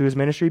instrumental to his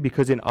ministry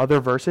because in other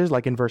verses,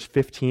 like in verse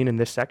 15 in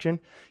this section,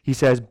 he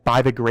says,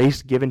 by the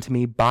grace given to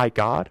me by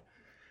God.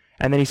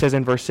 And then he says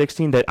in verse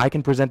 16 that I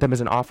can present them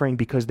as an offering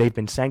because they've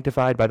been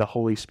sanctified by the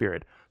Holy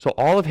Spirit. So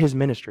all of his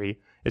ministry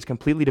is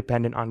completely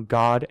dependent on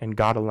God and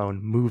God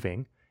alone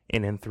moving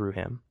in and through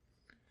him.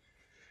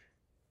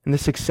 And the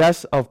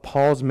success of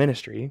Paul's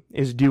ministry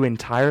is due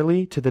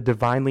entirely to the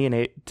divine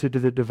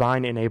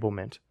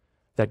enablement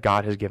that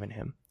God has given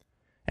him.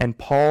 And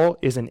Paul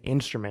is an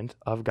instrument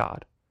of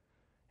God.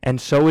 And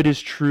so it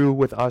is true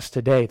with us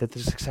today that the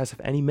success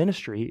of any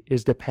ministry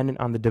is dependent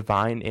on the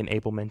divine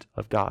enablement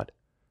of God.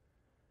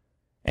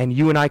 And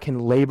you and I can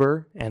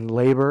labor and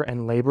labor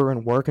and labor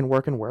and work and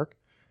work and work,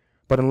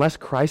 but unless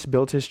Christ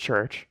builds his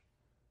church,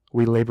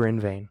 we labor in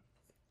vain.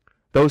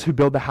 Those who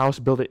build the house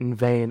build it in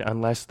vain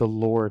unless the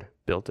Lord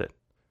built it,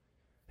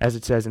 as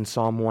it says in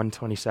Psalm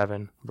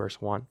 127,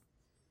 verse 1.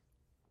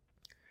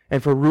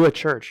 And for Rua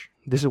Church,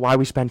 this is why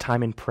we spend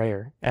time in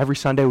prayer. Every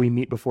Sunday we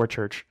meet before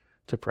church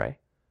to pray.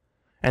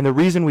 And the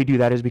reason we do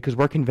that is because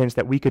we're convinced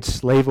that we could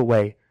slave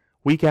away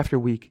week after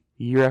week,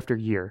 year after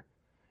year,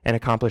 and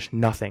accomplish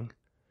nothing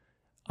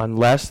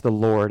unless the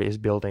Lord is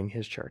building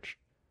his church.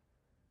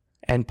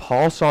 And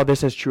Paul saw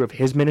this as true of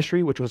his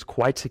ministry, which was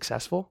quite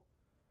successful.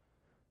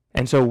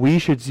 And so we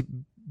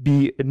should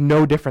be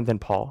no different than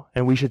Paul,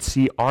 and we should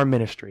see our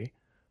ministry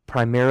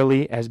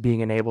primarily as being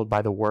enabled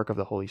by the work of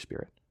the Holy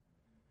Spirit.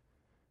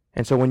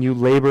 And so when you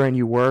labor and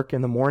you work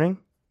in the morning,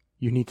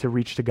 you need to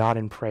reach to God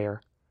in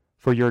prayer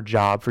for your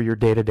job, for your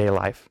day-to-day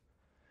life.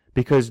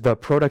 Because the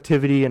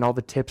productivity and all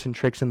the tips and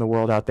tricks in the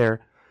world out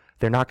there,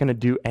 they're not going to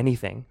do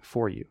anything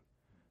for you.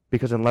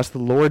 Because unless the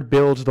Lord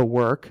builds the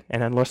work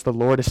and unless the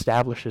Lord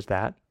establishes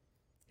that,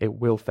 it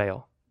will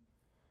fail.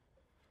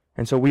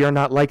 And so we are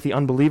not like the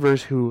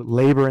unbelievers who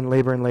labor and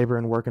labor and labor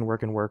and work and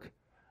work and work.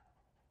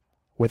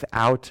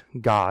 Without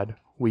God,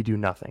 we do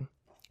nothing.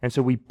 And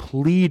so we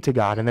plead to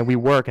God, and then we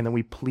work, and then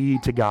we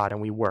plead to God,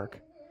 and we work.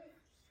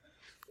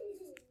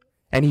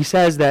 And he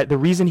says that the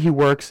reason he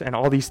works and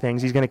all these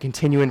things, he's going to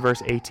continue in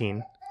verse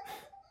 18.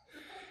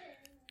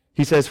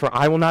 He says, for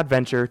I will not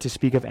venture to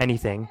speak of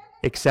anything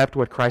except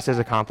what Christ has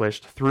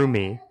accomplished through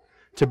me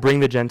to bring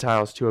the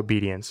Gentiles to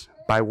obedience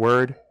by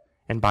word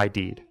and by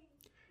deed,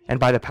 and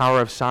by the power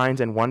of signs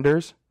and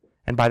wonders,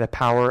 and by the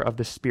power of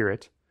the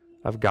Spirit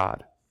of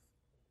God.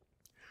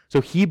 So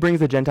he brings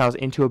the Gentiles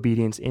into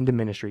obedience, into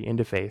ministry,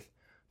 into faith,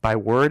 by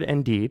word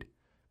and deed,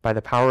 by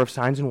the power of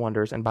signs and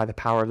wonders, and by the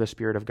power of the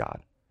Spirit of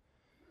God.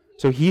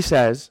 So he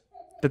says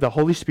that the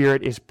Holy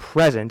Spirit is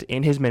present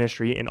in his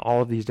ministry in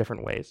all of these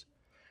different ways.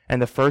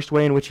 And the first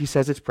way in which he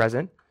says it's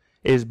present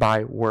is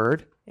by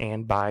word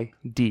and by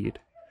deed.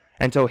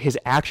 And so his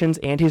actions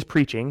and his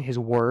preaching, his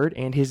word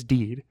and his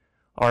deed,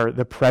 are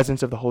the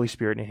presence of the Holy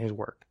Spirit in his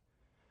work.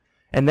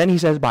 And then he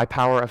says, by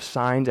power of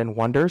signs and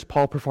wonders,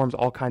 Paul performs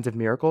all kinds of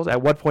miracles.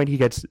 At one point, he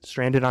gets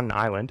stranded on an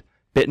island,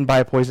 bitten by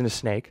a poisonous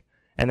snake,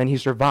 and then he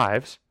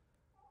survives.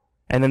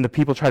 And then the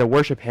people try to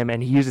worship him,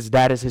 and he uses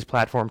that as his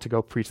platform to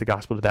go preach the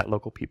gospel to that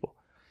local people.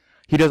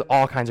 He does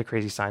all kinds of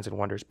crazy signs and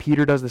wonders.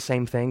 Peter does the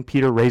same thing.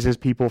 Peter raises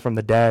people from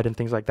the dead and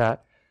things like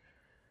that.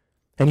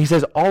 And he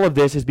says all of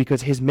this is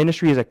because his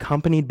ministry is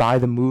accompanied by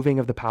the moving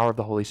of the power of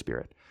the Holy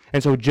Spirit.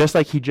 And so just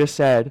like he just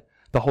said,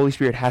 the Holy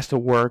Spirit has to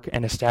work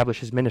and establish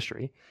his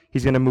ministry,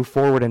 he's going to move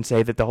forward and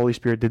say that the Holy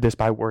Spirit did this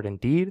by word and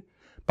deed,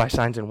 by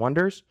signs and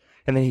wonders,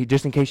 and then he,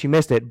 just in case you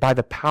missed it, by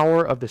the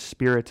power of the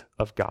Spirit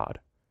of God.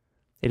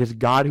 It is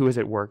God who is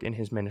at work in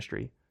his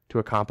ministry to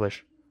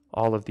accomplish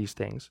all of these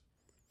things.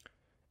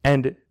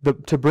 And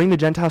to bring the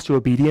Gentiles to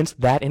obedience,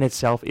 that in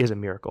itself is a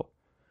miracle.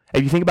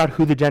 If you think about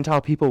who the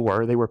Gentile people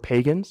were, they were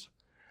pagans.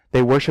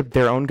 They worshipped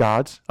their own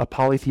gods, a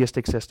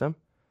polytheistic system.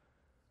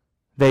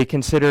 They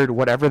considered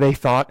whatever they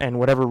thought and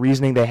whatever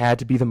reasoning they had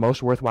to be the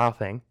most worthwhile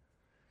thing.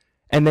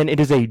 And then it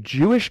is a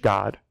Jewish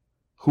God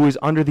who is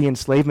under the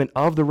enslavement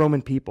of the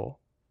Roman people,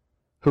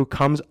 who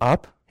comes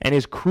up and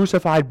is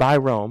crucified by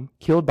Rome,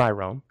 killed by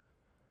Rome.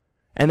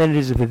 And then it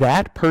is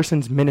that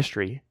person's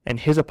ministry and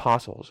his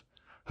apostles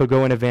who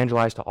go and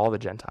evangelize to all the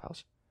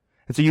Gentiles.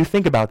 And so you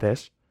think about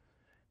this.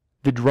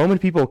 The Roman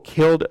people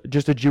killed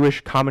just a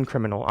Jewish common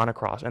criminal on a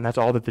cross, and that's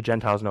all that the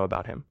Gentiles know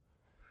about him.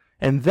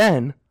 And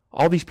then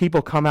all these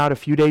people come out a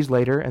few days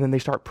later, and then they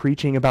start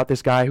preaching about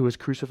this guy who was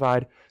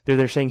crucified.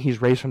 They're saying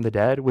he's raised from the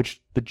dead,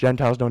 which the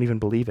Gentiles don't even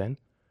believe in.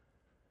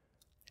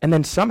 And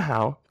then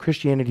somehow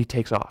Christianity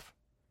takes off,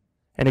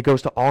 and it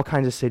goes to all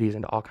kinds of cities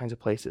and to all kinds of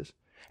places.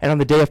 And on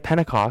the day of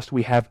Pentecost,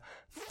 we have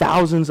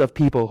thousands of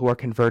people who are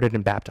converted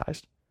and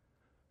baptized.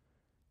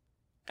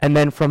 And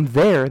then from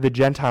there, the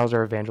Gentiles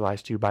are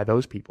evangelized to by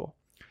those people.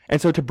 And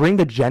so to bring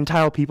the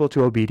Gentile people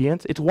to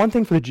obedience, it's one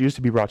thing for the Jews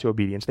to be brought to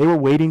obedience. They were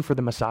waiting for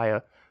the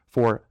Messiah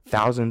for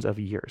thousands of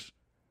years.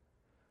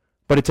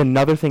 But it's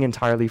another thing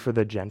entirely for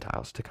the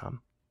Gentiles to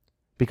come,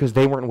 because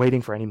they weren't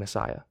waiting for any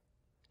Messiah.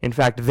 In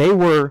fact, they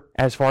were,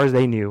 as far as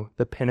they knew,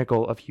 the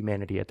pinnacle of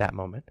humanity at that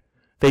moment.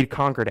 They'd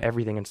conquered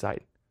everything in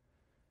sight.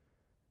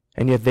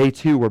 And yet they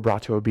too were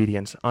brought to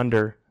obedience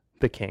under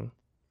the king.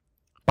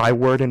 By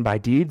word and by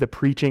deed, the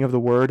preaching of the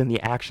word and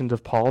the actions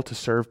of Paul to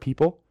serve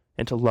people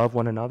and to love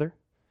one another.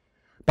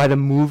 By the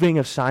moving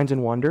of signs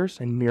and wonders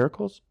and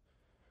miracles,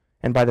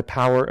 and by the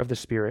power of the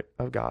Spirit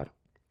of God.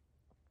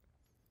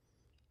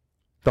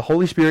 The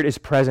Holy Spirit is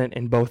present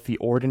in both the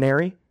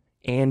ordinary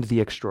and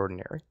the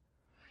extraordinary.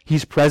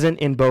 He's present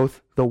in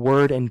both the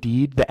word and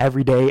deed, the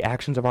everyday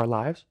actions of our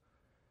lives,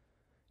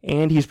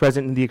 and he's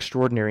present in the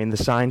extraordinary, in the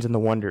signs and the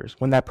wonders,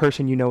 when that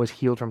person you know is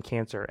healed from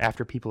cancer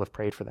after people have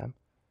prayed for them.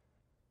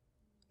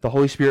 The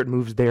Holy Spirit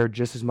moves there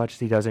just as much as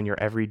he does in your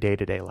every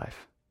day-to-day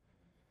life.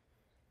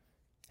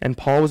 And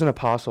Paul was an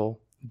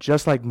apostle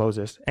just like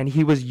Moses, and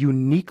he was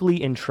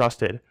uniquely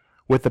entrusted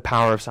with the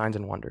power of signs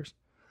and wonders.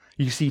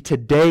 You see,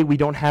 today we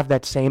don't have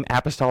that same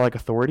apostolic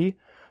authority,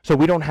 so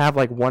we don't have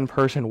like one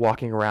person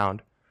walking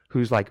around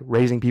who's like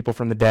raising people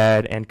from the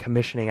dead and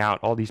commissioning out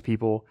all these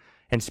people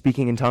and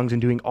speaking in tongues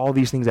and doing all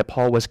these things that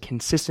Paul was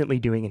consistently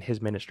doing in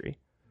his ministry.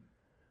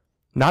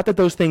 Not that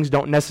those things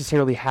don't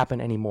necessarily happen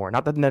anymore,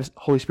 not that the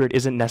Holy Spirit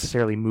isn't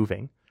necessarily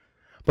moving,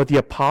 but the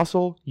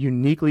apostle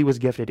uniquely was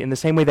gifted in the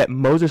same way that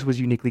Moses was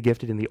uniquely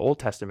gifted in the Old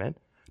Testament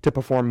to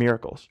perform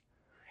miracles.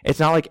 It's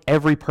not like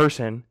every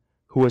person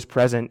who was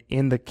present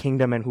in the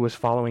kingdom and who was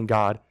following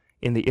God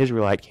in the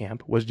Israelite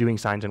camp was doing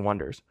signs and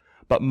wonders.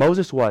 But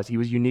Moses was. He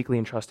was uniquely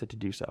entrusted to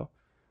do so.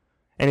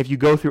 And if you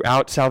go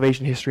throughout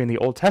salvation history in the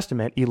Old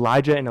Testament,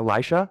 Elijah and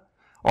Elisha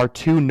are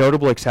two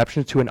notable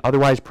exceptions to an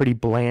otherwise pretty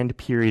bland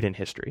period in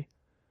history.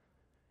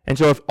 And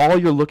so if all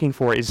you're looking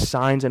for is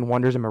signs and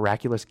wonders and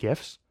miraculous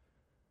gifts,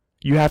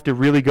 you have to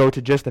really go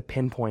to just the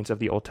pinpoints of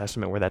the Old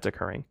Testament where that's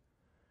occurring.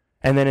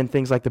 And then in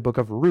things like the book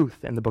of Ruth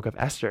and the book of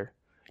Esther,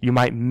 you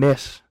might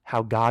miss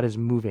how God is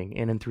moving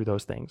in and through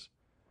those things.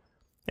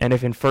 And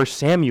if in 1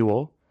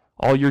 Samuel,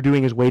 all you're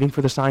doing is waiting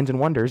for the signs and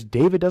wonders,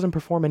 David doesn't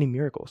perform any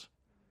miracles.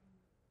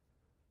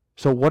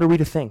 So what are we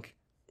to think?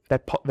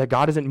 That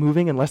God isn't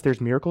moving unless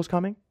there's miracles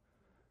coming?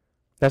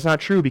 That's not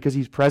true, because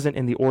he's present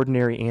in the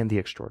ordinary and the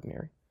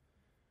extraordinary.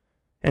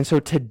 And so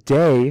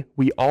today,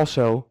 we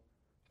also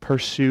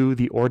pursue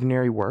the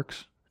ordinary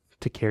works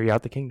to carry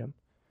out the kingdom.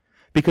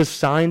 Because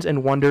signs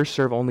and wonders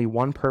serve only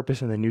one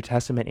purpose in the New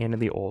Testament and in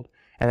the Old,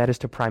 and that is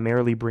to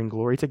primarily bring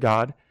glory to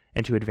God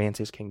and to advance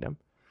his kingdom.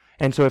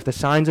 And so if the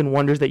signs and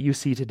wonders that you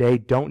see today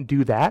don't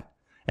do that,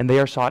 and they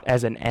are sought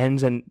as an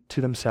ends and to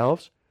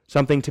themselves,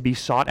 something to be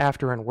sought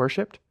after and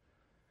worshipped,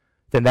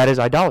 then that is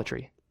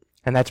idolatry.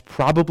 And that's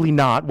probably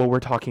not what we're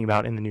talking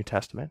about in the New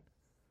Testament.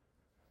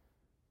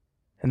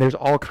 And there's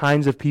all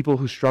kinds of people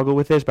who struggle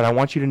with this, but I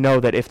want you to know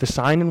that if the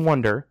sign and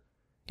wonder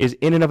is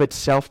in and of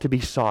itself to be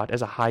sought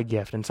as a high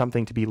gift and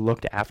something to be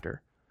looked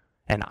after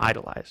and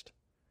idolized,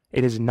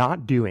 it is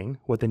not doing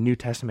what the New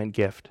Testament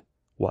gift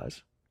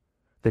was.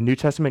 The New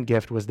Testament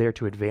gift was there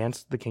to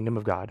advance the kingdom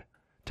of God,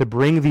 to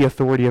bring the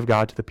authority of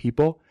God to the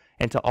people,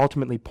 and to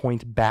ultimately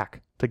point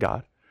back to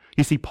God.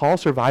 You see, Paul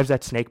survives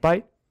that snake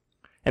bite,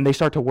 and they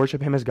start to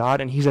worship him as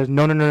God, and he says,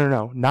 no,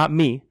 not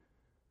me,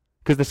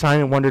 because the sign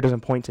and wonder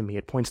doesn't point to me,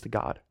 it points to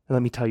God. And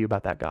let me tell you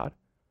about that God.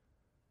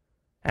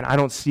 And I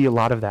don't see a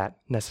lot of that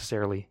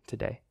necessarily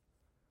today.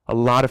 A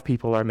lot of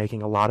people are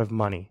making a lot of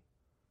money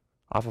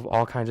off of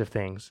all kinds of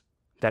things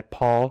that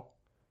Paul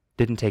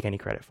didn't take any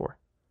credit for.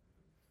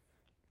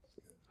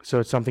 So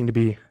it's something to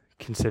be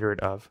considerate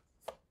of.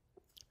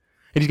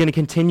 And he's going to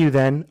continue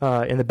then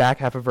in the back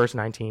half of verse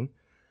 19.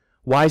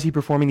 Why is he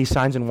performing these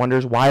signs and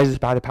wonders? Why is this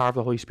by the power of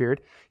the Holy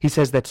Spirit? He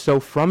says that so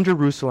from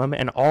Jerusalem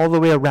and all the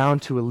way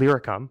around to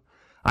Illyricum,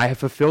 I have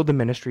fulfilled the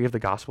ministry of the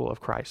gospel of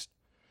Christ.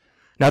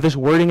 Now this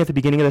wording at the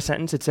beginning of the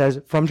sentence, it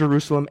says from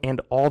Jerusalem and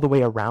all the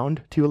way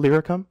around to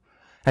Illyricum.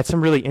 That's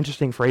some really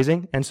interesting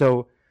phrasing. And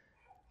so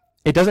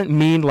it doesn't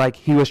mean like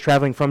he was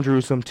traveling from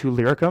Jerusalem to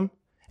Illyricum.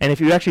 And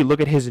if you actually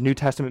look at his New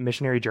Testament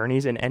missionary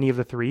journeys in any of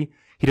the three,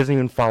 he doesn't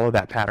even follow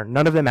that pattern.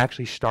 None of them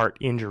actually start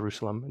in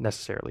Jerusalem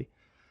necessarily.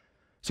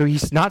 So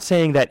he's not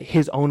saying that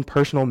his own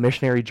personal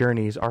missionary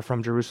journeys are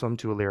from Jerusalem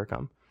to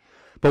Illyricum.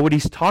 But what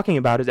he's talking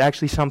about is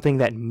actually something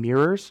that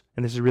mirrors,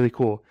 and this is really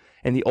cool.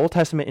 In the Old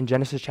Testament, in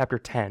Genesis chapter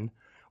 10,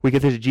 we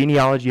get this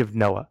genealogy of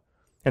Noah.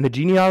 And the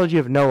genealogy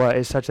of Noah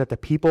is such that the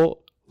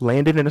people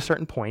landed in a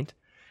certain point,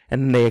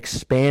 and then they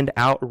expand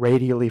out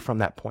radially from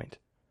that point.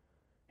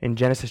 In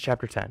Genesis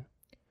chapter 10.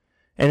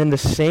 And in the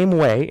same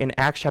way, in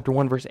Acts chapter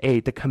 1, verse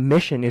 8, the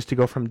commission is to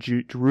go from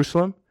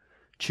Jerusalem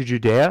to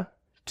Judea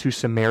to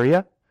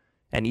Samaria,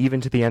 and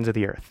even to the ends of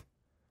the earth.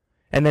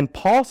 And then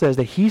Paul says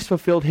that he's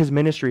fulfilled his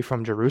ministry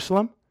from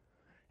Jerusalem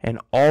and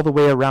all the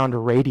way around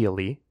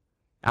radially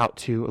out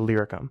to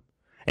Illyricum.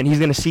 And he's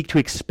going to seek to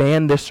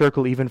expand this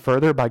circle even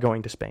further by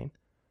going to Spain.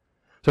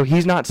 So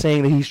he's not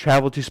saying that he's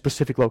traveled to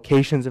specific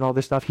locations and all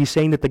this stuff. He's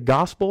saying that the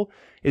gospel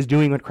is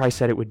doing what Christ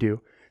said it would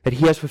do. That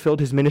he has fulfilled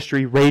his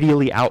ministry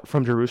radially out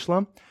from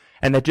Jerusalem.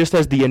 And that just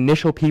as the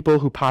initial people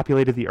who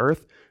populated the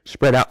earth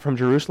spread out from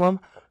Jerusalem,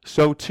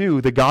 so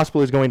too the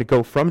gospel is going to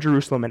go from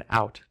Jerusalem and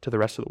out to the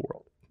rest of the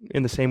world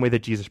in the same way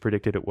that Jesus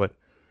predicted it would,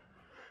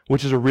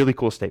 which is a really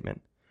cool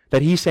statement.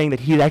 That he's saying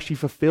that he had actually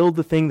fulfilled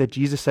the thing that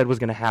Jesus said was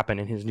going to happen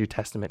in his New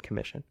Testament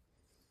commission.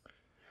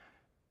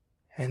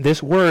 And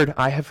this word,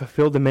 I have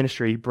fulfilled the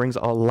ministry, brings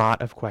a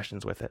lot of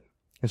questions with it.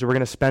 And so we're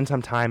going to spend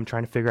some time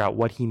trying to figure out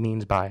what he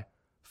means by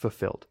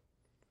fulfilled.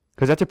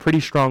 Because that's a pretty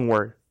strong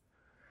word.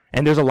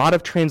 And there's a lot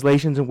of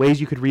translations and ways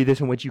you could read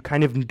this in which you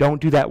kind of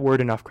don't do that word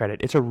enough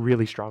credit. It's a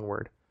really strong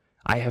word.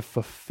 I have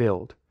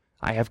fulfilled.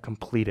 I have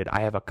completed.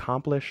 I have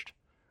accomplished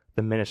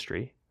the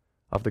ministry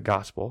of the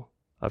gospel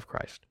of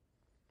Christ.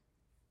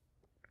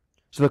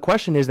 So the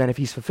question is then, if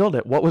he's fulfilled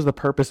it, what was the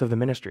purpose of the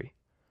ministry?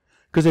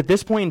 Because at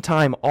this point in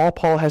time, all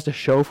Paul has to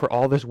show for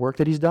all this work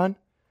that he's done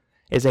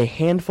is a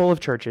handful of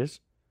churches,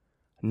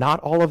 not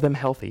all of them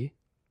healthy,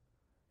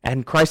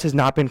 and Christ has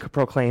not been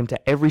proclaimed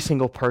to every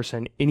single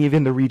person in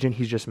even the region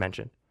he's just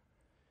mentioned.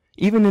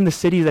 Even in the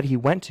city that he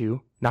went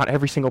to, not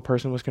every single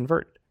person was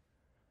converted.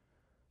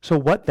 So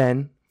what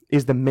then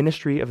is the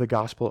ministry of the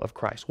gospel of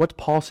Christ? What's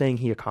Paul saying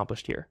he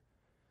accomplished here?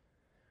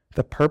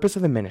 The purpose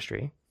of the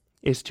ministry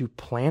is to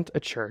plant a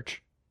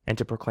church and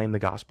to proclaim the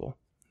gospel.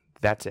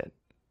 That's it.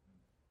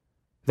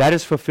 That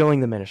is fulfilling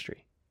the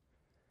ministry.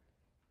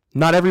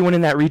 Not everyone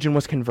in that region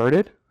was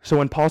converted. So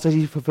when Paul says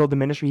he fulfilled the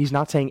ministry, he's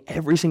not saying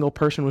every single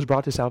person was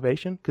brought to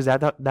salvation, because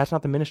that's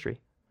not the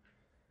ministry.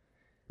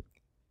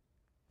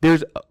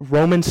 There's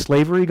Roman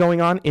slavery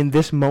going on in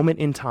this moment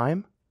in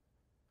time,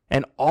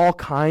 and all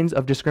kinds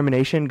of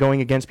discrimination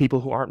going against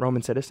people who aren't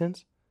Roman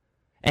citizens.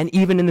 And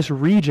even in this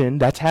region,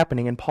 that's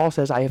happening. And Paul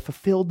says, I have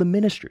fulfilled the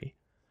ministry.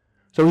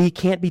 So he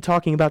can't be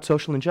talking about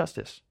social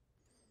injustice.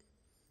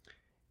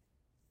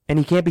 And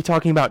he can't be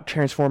talking about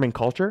transforming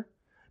culture,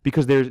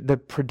 because there's the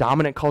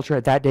predominant culture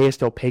at that day is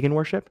still pagan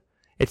worship.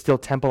 It's still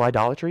temple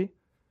idolatry.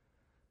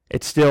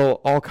 It's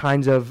still all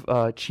kinds of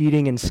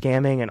cheating and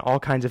scamming and all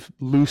kinds of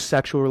loose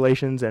sexual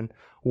relations and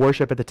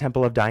worship at the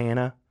temple of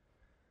Diana.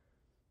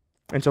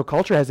 And so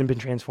culture hasn't been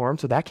transformed,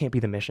 so that can't be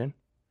the mission.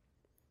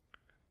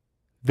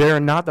 They're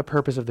not the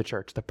purpose of the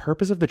church. The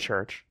purpose of the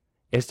church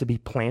is to be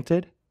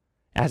planted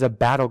as a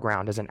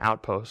battleground, as an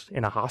outpost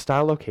in a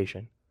hostile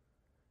location,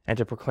 and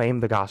to proclaim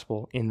the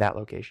gospel in that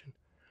location.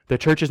 The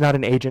church is not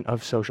an agent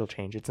of social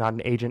change. It's not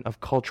an agent of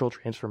cultural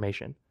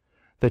transformation.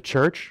 The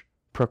church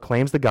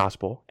proclaims the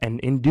gospel, and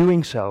in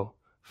doing so,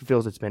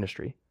 fulfills its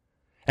ministry.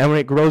 And when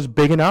it grows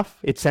big enough,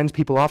 it sends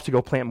people off to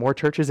go plant more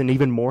churches in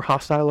even more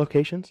hostile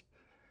locations.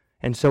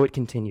 And so it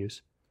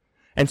continues.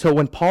 And so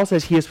when Paul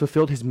says he has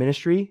fulfilled his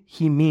ministry,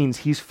 he means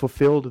he's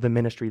fulfilled the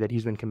ministry that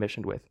he's been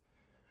commissioned with,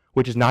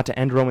 which is not to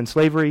end Roman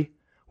slavery,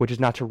 which is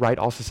not to right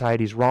all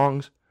society's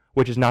wrongs,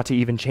 which is not to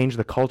even change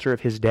the culture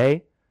of his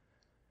day.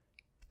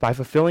 By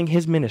fulfilling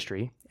his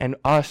ministry, and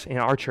us in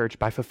our church,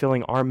 by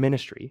fulfilling our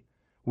ministry,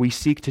 we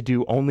seek to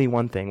do only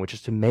one thing, which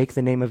is to make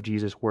the name of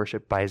Jesus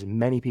worshipped by as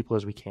many people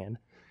as we can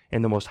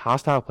in the most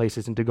hostile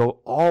places, and to go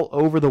all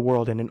over the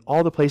world and in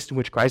all the places in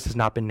which Christ has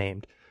not been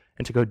named,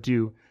 and to go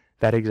do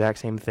that exact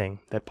same thing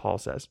that Paul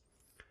says.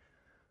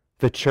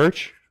 The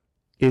church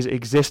is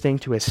existing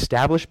to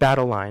establish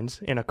battle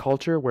lines in a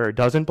culture where it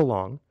doesn't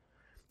belong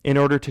in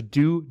order to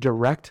do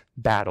direct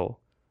battle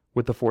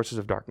with the forces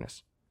of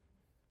darkness.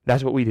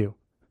 That's what we do.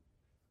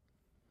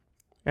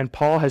 And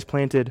Paul has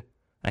planted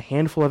a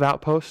handful of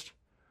outposts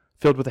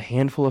filled with a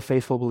handful of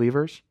faithful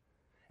believers.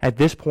 At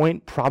this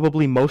point,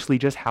 probably mostly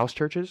just house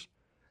churches,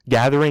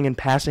 gathering and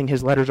passing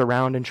his letters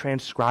around and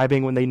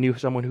transcribing when they knew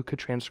someone who could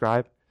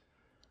transcribe.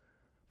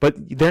 But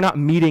they're not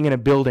meeting in a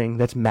building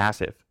that's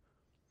massive.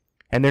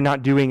 And they're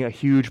not doing a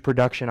huge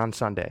production on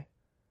Sunday.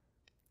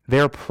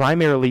 They're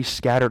primarily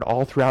scattered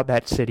all throughout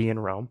that city in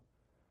Rome.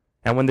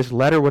 And when this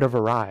letter would have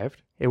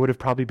arrived, it would have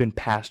probably been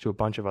passed to a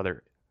bunch of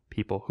other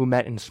people who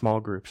met in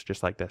small groups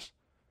just like this.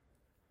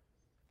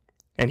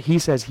 And he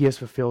says he has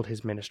fulfilled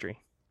his ministry.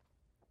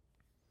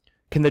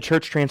 Can the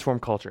church transform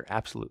culture?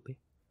 Absolutely.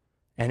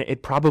 And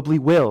it probably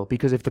will,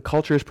 because if the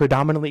culture is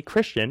predominantly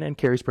Christian and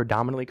carries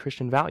predominantly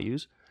Christian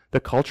values,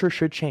 the culture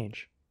should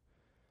change.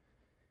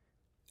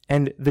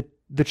 And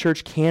the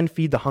church can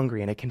feed the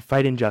hungry, and it can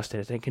fight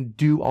injustice, and it can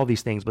do all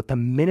these things, but the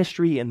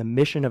ministry and the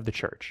mission of the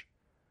church,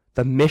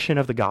 the mission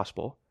of the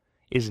gospel,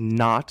 is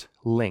not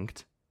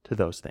linked to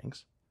those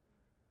things.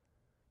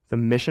 The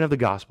mission of the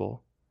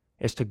gospel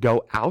is to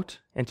go out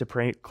and to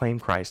proclaim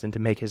Christ and to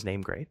make his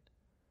name great.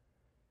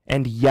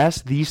 And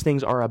yes, these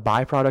things are a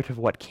byproduct of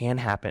what can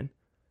happen,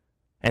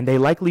 and they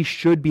likely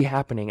should be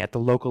happening at the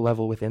local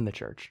level within the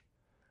church.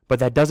 But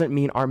that doesn't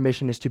mean our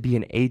mission is to be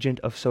an agent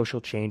of social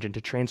change and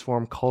to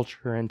transform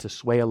culture and to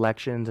sway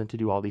elections and to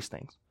do all these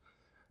things.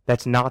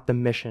 That's not the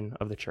mission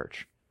of the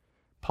church.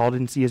 Paul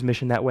didn't see his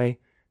mission that way.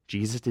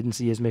 Jesus didn't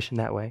see his mission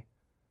that way.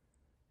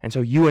 And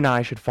so you and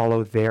I should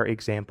follow their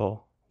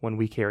example when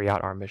we carry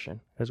out our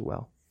mission as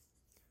well.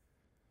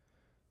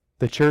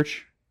 The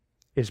church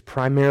is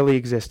primarily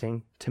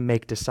existing to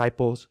make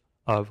disciples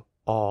of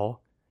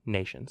all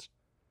nations,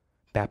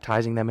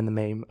 baptizing them in the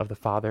name of the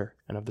Father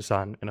and of the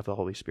Son and of the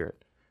Holy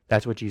Spirit.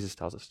 That's what Jesus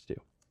tells us to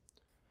do.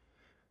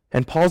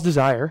 And Paul's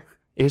desire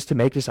is to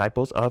make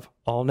disciples of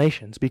all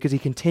nations, because he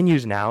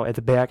continues now at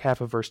the back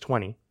half of verse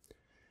 20.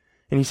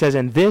 And he says,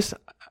 and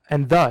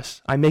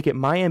thus I make it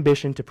my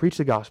ambition to preach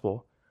the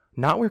gospel,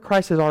 not where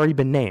Christ has already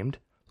been named,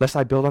 lest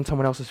I build on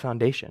someone else's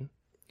foundation.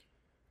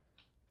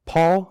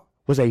 Paul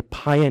was a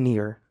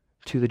pioneer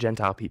to the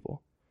Gentile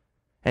people.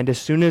 And as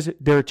soon as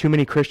there are too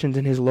many Christians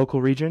in his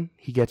local region,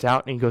 he gets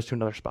out and he goes to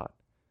another spot.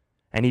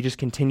 And he just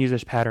continues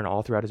this pattern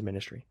all throughout his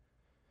ministry.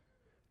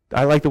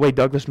 I like the way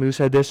Douglas Moo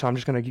said this, so I'm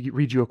just going to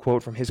read you a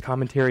quote from his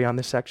commentary on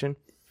this section.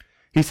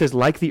 He says,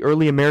 like the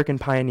early American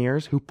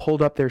pioneers who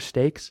pulled up their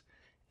stakes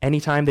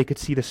anytime they could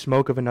see the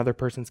smoke of another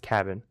person's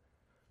cabin,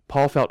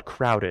 Paul felt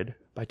crowded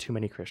by too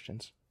many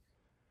Christians.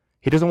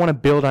 He doesn't want to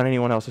build on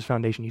anyone else's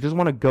foundation. He doesn't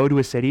want to go to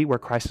a city where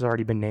Christ has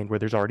already been named, where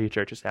there's already a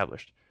church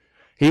established.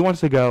 He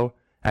wants to go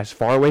as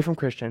far away from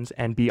Christians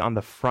and be on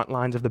the front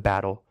lines of the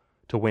battle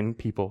to win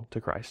people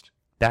to Christ.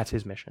 That's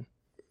his mission.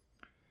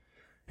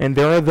 And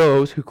there are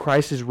those who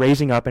Christ is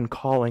raising up and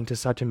calling to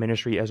such a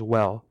ministry as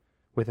well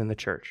within the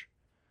church.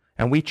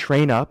 And we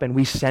train up and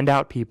we send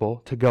out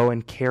people to go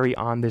and carry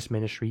on this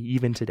ministry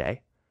even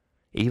today.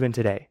 Even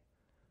today.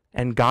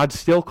 And God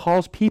still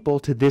calls people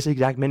to this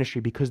exact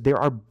ministry because there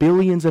are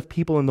billions of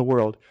people in the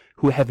world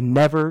who have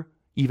never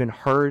even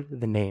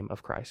heard the name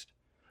of Christ,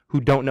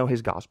 who don't know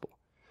his gospel.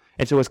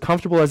 And so as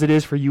comfortable as it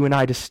is for you and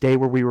I to stay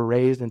where we were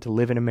raised and to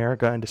live in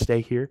America and to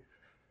stay here,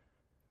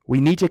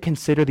 we need to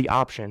consider the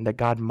option that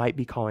God might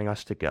be calling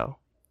us to go.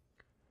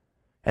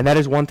 And that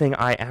is one thing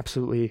I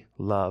absolutely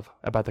love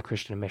about the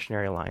Christian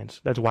Missionary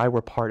Alliance. That's why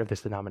we're part of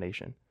this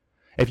denomination.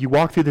 If you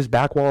walk through this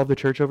back wall of the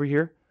church over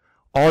here,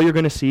 all you're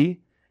going to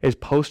see is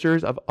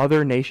posters of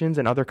other nations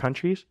and other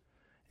countries,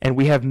 and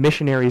we have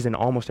missionaries in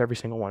almost every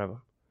single one of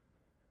them.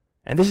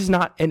 And this is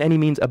not in any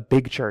means a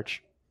big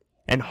church.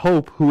 And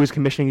Hope, who is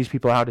commissioning these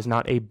people out, is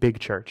not a big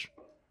church.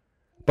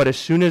 But as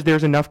soon as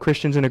there's enough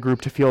Christians in a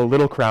group to feel a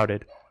little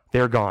crowded,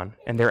 they're gone,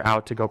 and they're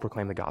out to go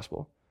proclaim the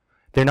gospel.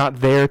 They're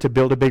not there to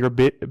build a bigger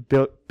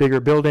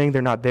building.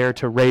 They're not there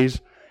to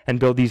raise and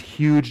build these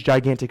huge,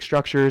 gigantic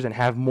structures and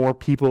have more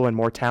people and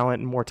more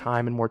talent and more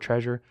time and more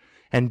treasure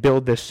and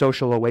build this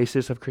social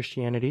oasis of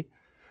Christianity.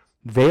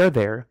 They are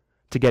there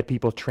to get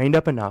people trained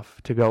up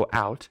enough to go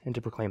out and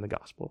to proclaim the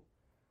gospel.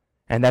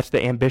 And that's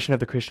the ambition of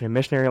the Christian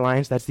Missionary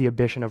Alliance. That's the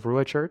ambition of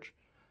Rua Church,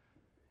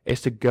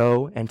 is to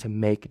go and to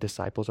make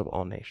disciples of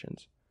all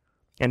nations.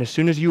 And as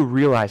soon as you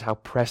realize how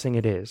pressing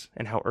it is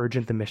and how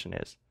urgent the mission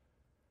is,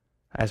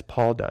 as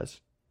Paul does,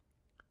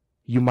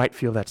 you might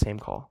feel that same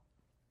call.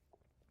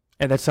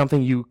 And that's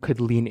something you could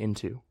lean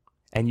into,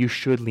 and you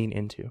should lean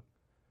into.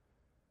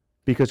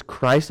 Because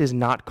Christ is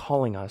not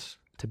calling us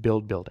to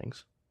build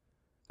buildings.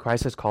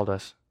 Christ has called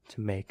us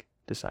to make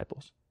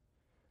disciples.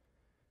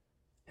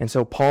 And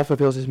so Paul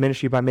fulfills his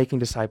ministry by making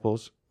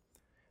disciples.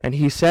 And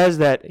he says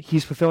that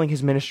he's fulfilling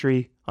his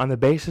ministry on the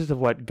basis of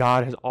what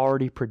God has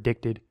already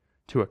predicted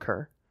to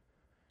occur.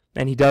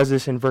 And he does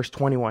this in verse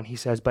 21. He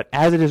says, but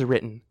as it is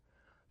written,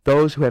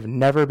 those who have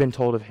never been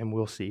told of him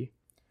will see,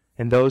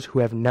 and those who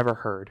have never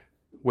heard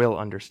will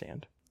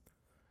understand.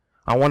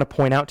 I want to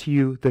point out to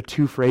you the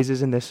two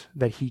phrases in this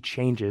that he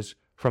changes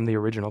from the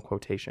original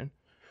quotation.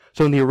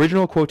 So in the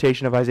original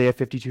quotation of Isaiah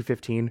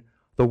 52:15,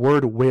 the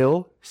word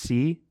will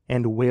see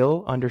and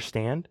will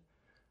understand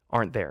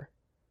aren't there.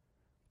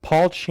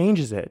 Paul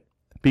changes it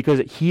because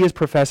he is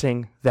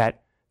professing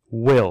that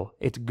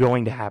it's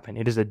going to happen.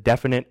 It is a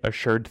definite,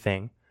 assured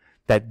thing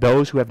that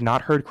those who have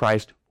not heard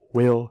Christ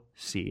will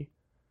see,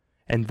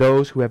 and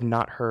those who have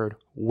not heard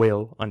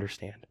will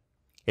understand.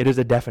 It is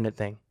a definite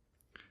thing.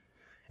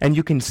 And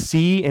you can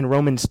see in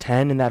Romans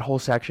 10 in that whole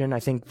section,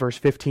 I think verse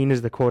 15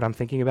 is the quote I'm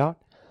thinking about.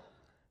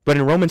 But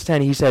in Romans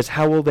 10, he says,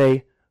 how will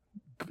they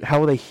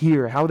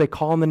hear? How will they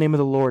call on the name of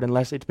the Lord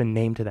unless it's been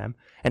named to them?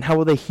 And how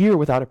will they hear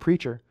without a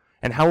preacher?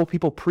 And how will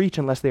people preach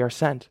unless they are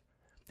sent?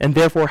 And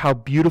therefore, how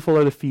beautiful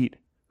are the feet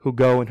who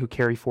go and who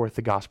carry forth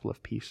the gospel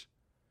of peace.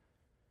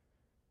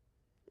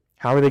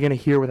 How are they going to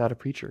hear without a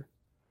preacher?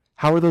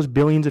 How are those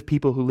billions of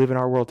people who live in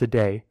our world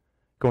today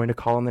going to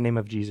call on the name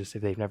of Jesus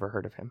if they've never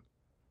heard of him?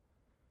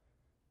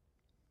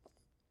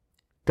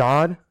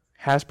 God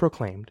has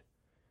proclaimed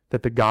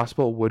that the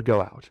gospel would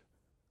go out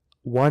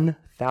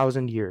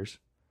 1,000 years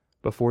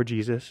before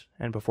Jesus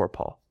and before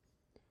Paul.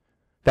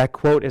 That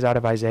quote is out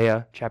of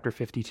Isaiah chapter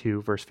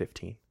 52, verse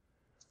 15,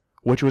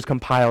 which was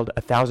compiled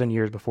 1,000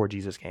 years before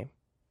Jesus came.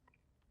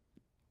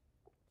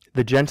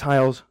 The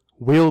Gentiles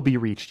will be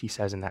reached, he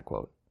says in that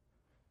quote.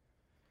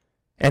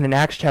 And in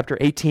Acts chapter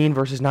 18,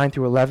 verses 9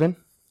 through 11,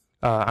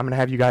 I'm going to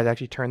have you guys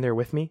actually turn there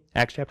with me.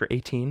 Acts chapter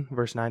 18,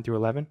 verse 9 through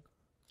 11.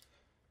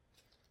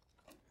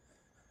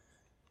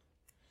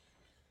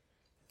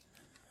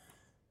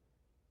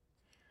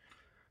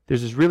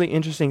 There's this really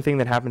interesting thing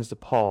that happens to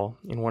Paul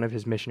in one of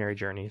his missionary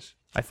journeys.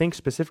 I think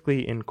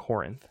specifically in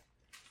Corinth.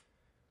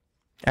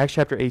 Acts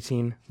chapter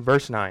 18,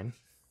 verse 9.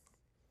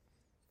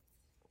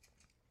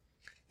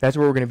 That's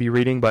where we're going to be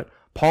reading, but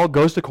Paul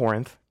goes to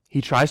Corinth.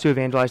 He tries to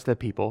evangelize the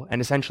people,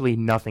 and essentially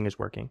nothing is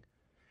working.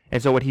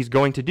 And so what he's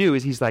going to do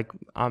is he's like,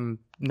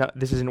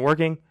 this isn't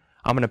working.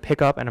 I'm going to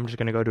pick up, and I'm just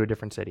going to go to a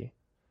different city.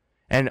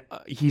 And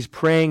he's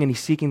praying, and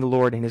he's seeking the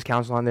Lord and his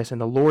counsel on this, and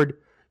the Lord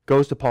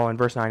goes to Paul in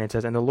verse 9. It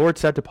says, "And the Lord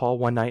said to Paul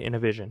one night in a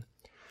vision,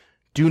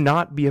 'Do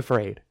not be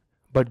afraid,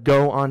 but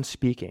go on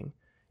speaking,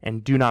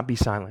 and do not be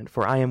silent,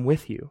 for I am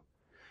with you.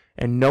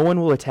 And no one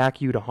will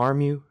attack you to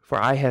harm you,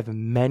 for I have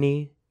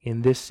many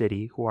in this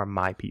city who are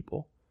my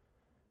people.'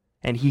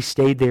 And he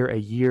stayed there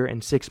 1 year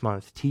and 6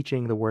 months,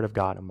 teaching the word of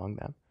God among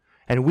them."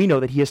 And we know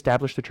that he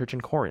established the church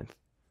in Corinth.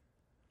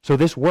 So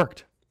this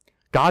worked.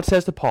 God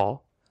says to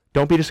Paul,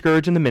 don't be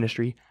discouraged in the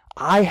ministry.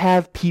 I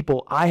have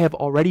people I have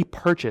already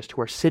purchased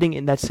who are sitting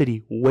in that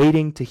city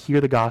waiting to hear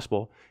the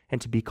gospel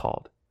and to be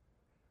called.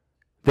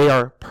 They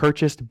are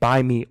purchased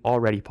by me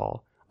already,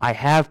 Paul. I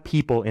have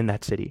people in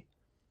that city.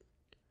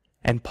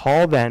 And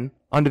Paul then,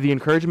 under the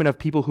encouragement of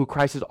people who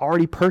Christ has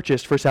already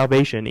purchased for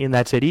salvation in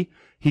that city,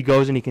 he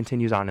goes and he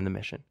continues on in the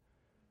mission.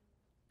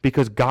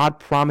 Because God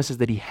promises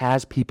that he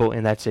has people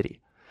in that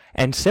city.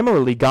 And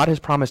similarly, God has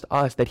promised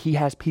us that he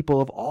has people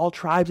of all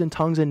tribes and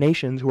tongues and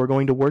nations who are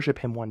going to worship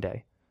him one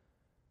day.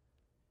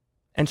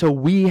 And so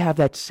we have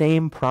that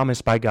same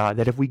promise by God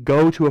that if we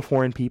go to a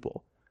foreign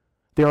people,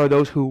 there are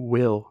those who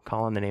will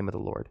call on the name of the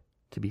Lord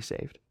to be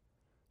saved.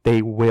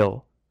 They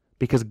will,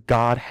 because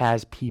God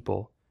has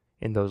people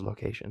in those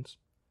locations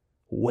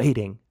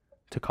waiting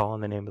to call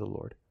on the name of the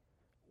Lord,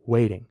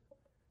 waiting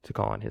to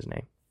call on his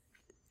name.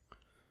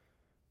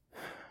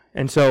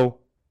 And so,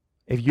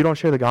 if you don't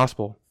share the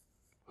gospel,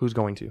 who's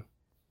going to?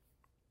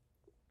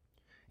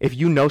 If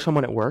you know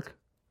someone at work,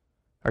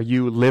 or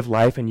you live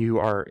life and you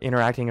are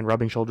interacting and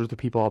rubbing shoulders with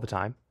people all the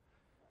time,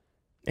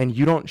 and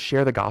you don't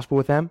share the gospel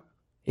with them,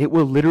 it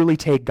will literally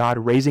take God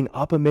raising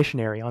up a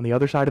missionary on the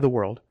other side of the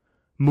world,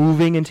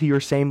 moving into your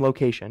same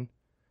location,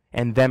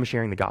 and them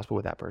sharing the gospel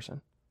with that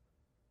person.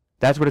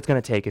 That's what it's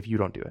going to take if you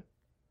don't do it.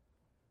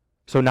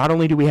 So not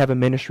only do we have a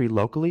ministry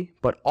locally,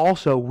 but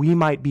also we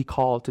might be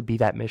called to be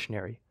that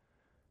missionary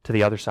to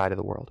the other side of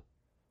the world,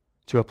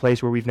 to a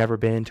place where we've never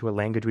been, to a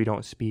language we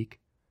don't speak.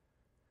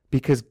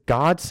 Because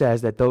God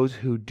says that those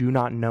who do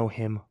not know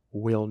him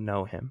will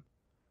know him.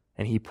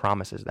 And he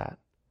promises that.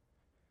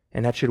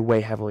 And that should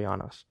weigh heavily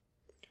on us.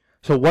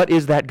 So what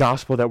is that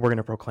gospel that we're going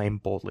to proclaim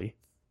boldly?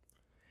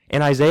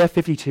 In Isaiah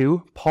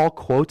 52, Paul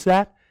quotes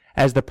that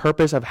as the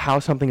purpose of how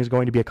something is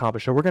going to be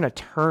accomplished. So we're going to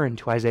turn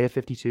to Isaiah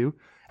 52,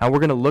 and we're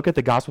going to look at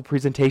the gospel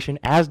presentation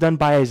as done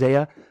by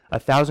Isaiah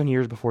 1,000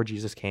 years before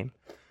Jesus came.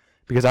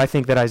 Because I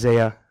think that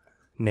Isaiah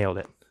nailed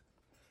it.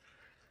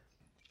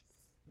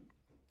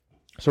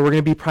 So we're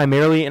going to be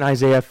primarily in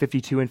Isaiah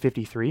 52 and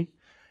 53,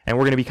 and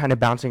we're going to be kind of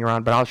bouncing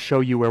around, but I'll show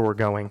you where we're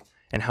going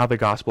and how the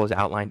gospel is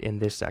outlined in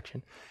this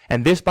section.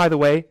 And this, by the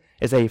way,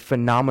 is a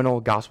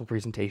phenomenal gospel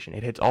presentation.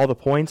 It hits all the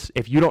points.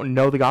 If you don't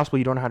know the gospel,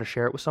 you don't know how to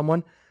share it with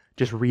someone,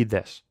 just read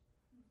this.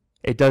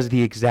 It does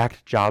the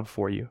exact job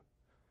for you.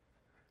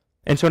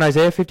 And so in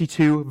Isaiah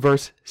 52,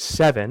 verse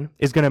 7,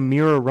 is going to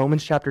mirror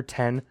Romans chapter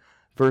 10,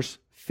 verse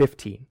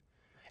 15.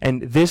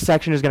 And this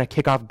section is going to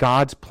kick off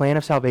God's plan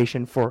of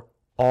salvation for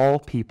all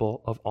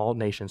people of all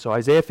nations. So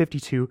Isaiah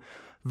 52,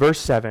 verse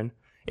 7,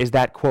 is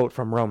that quote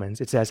from Romans.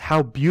 It says,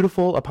 "How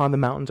beautiful upon the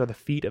mountains are the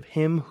feet of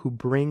him who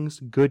brings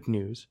good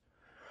news,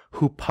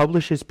 who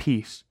publishes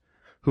peace,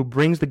 who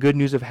brings the good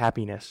news of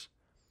happiness,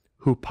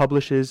 who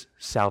publishes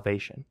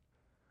salvation."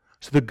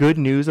 So the good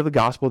news of the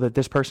gospel that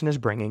this person is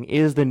bringing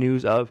is the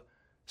news of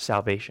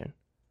salvation.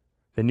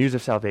 The news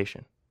of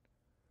salvation.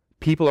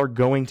 People are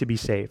going to be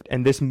saved.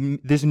 And this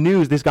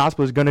news, this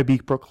gospel is going to be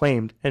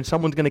proclaimed. And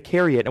someone's going to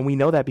carry it. And we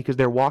know that because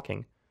they're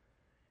walking.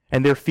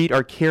 And their feet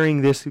are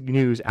carrying this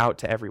news out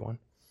to everyone.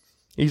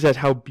 He says,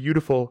 "How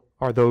beautiful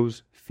are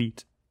those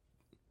feet."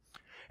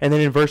 And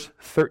then in verse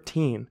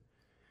 13,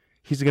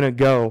 he's going to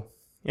go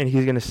and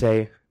he's going to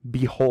say,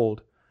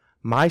 "Behold,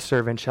 my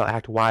servant shall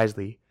act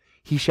wisely.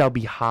 He shall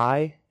be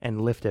high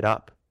and lifted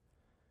up,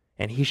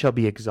 and he shall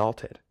be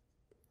exalted."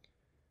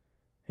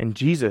 And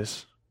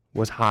Jesus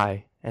was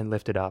high and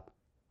lifted up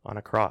on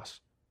a cross.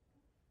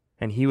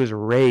 And he was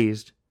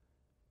raised,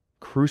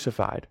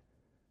 crucified,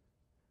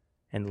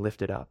 and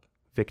lifted up,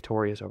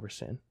 victorious over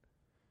sin.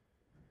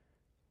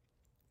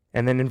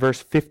 And then in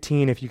verse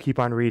 15, if you keep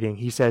on reading,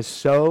 he says,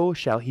 "So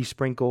shall he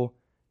sprinkle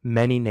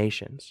many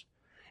nations,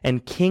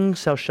 and kings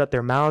shall shut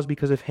their mouths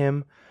because of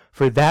him,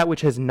 for that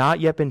which has not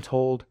yet been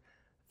told,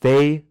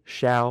 they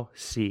shall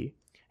see,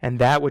 and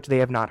that which they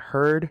have not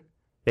heard,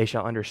 they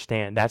shall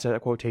understand." That's a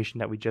quotation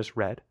that we just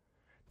read.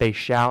 They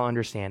shall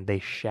understand, they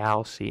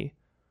shall see.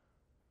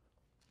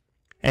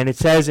 And it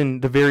says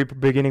in the very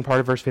beginning part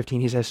of verse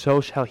 15, he says,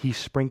 "So shall he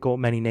sprinkle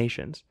many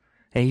nations."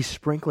 And he's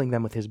sprinkling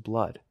them with his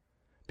blood.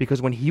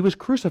 Because when he was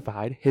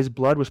crucified, his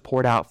blood was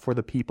poured out for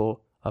the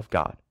people of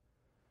God.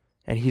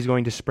 And he's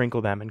going to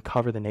sprinkle them and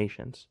cover the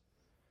nations.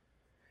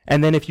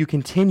 And then if you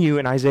continue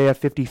in Isaiah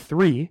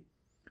 53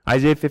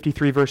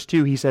 verse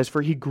 2, he says,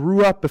 "For he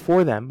grew up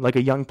before them like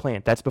a young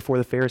plant." That's before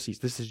the Pharisees.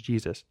 This is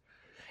Jesus.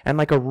 "And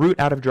like a root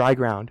out of dry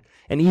ground.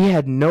 And he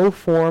had no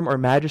form or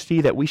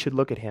majesty that we should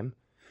look at him,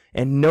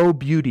 and no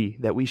beauty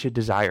that we should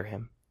desire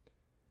him."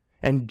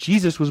 And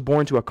Jesus was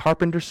born to a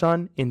carpenter's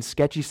son in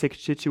sketchy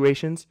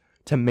situations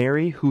to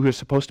Mary, who was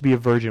supposed to be a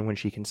virgin when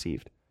she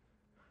conceived.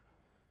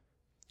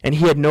 "And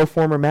he had no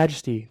form or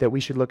majesty that we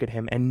should look at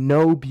him, and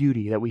no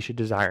beauty that we should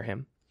desire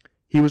him.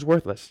 He was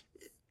worthless,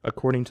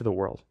 according to the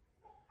world."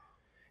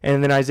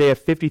 And then Isaiah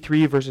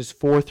 53 verses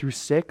 4 through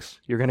 6,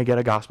 you're going to get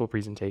a gospel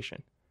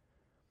presentation.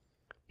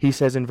 He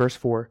says in verse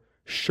 4,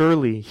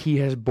 "Surely he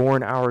has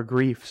borne our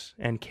griefs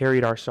and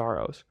carried our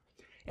sorrows,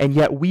 and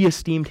yet we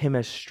esteemed him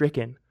as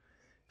stricken,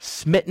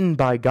 smitten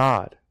by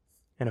God,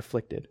 and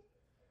afflicted.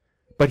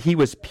 But he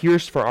was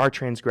pierced for our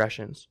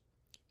transgressions.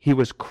 He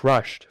was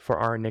crushed for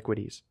our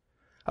iniquities.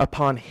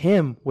 Upon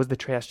him was the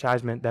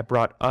chastisement that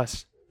brought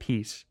us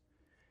peace,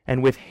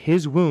 and with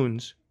his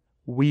wounds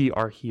we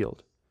are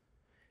healed.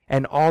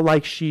 And all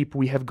like sheep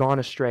we have gone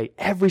astray."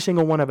 Every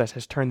single one of us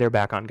has turned their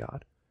back on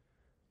God.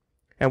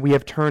 "And we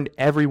have turned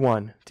every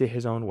one to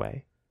his own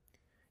way.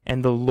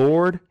 And the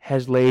Lord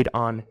has laid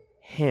on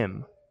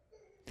him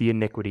the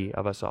iniquity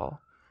of us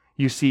all."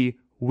 You see,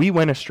 we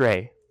went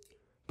astray,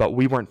 but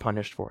we weren't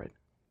punished for it.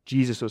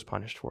 Jesus was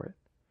punished for it.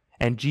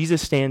 And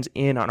Jesus stands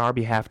in on our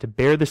behalf to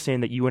bear the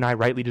sin that you and I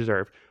rightly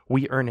deserve.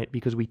 We earn it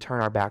because we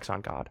turn our backs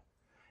on God.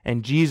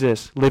 And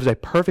Jesus lives a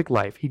perfect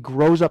life. He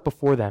grows up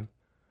before them,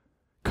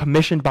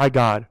 commissioned by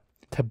God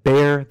to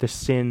bear the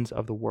sins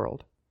of the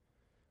world.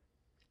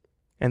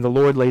 And the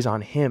Lord lays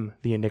on him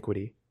the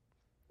iniquity.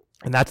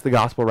 And that's the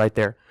gospel right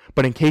there.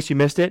 But in case you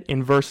missed it,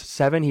 in verse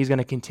 7, he's going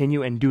to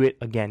continue and do it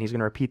again. He's going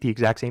to repeat the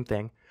exact same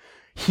thing.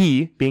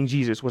 "He," being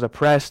Jesus, "was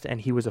oppressed and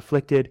he was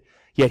afflicted,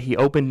 yet he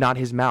opened not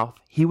his mouth.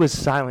 He was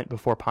silent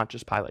before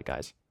Pontius Pilate,"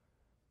 guys.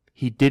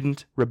 He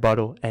didn't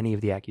rebuttal any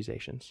of the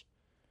accusations.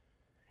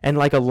 "And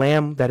like a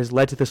lamb that is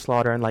led to the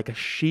slaughter, and like a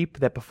sheep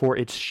that before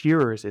its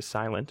shearers is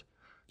silent,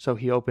 so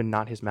he opened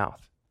not his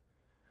mouth.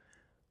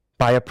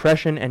 By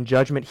oppression and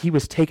judgment he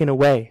was taken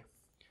away.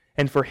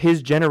 And for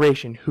his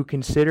generation, who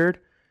considered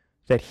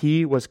that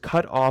he was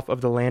cut off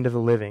of the land of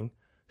the living,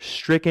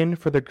 stricken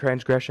for the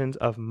transgressions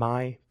of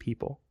my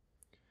people.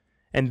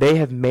 And they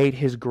have made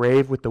his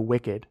grave with the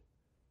wicked.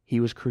 He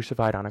was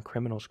crucified on a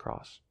criminal's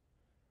cross.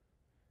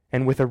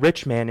 And with a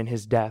rich man in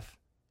his death."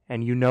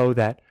 And you know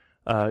that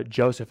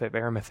Joseph of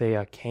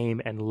Arimathea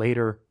came and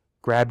later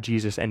grabbed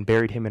Jesus and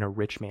buried him in a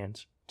rich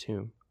man's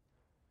tomb.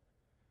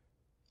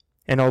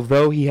 "And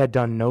although he had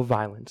done no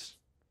violence,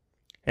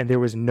 and there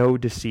was no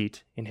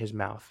deceit in his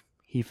mouth,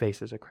 he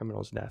faces a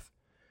criminal's death."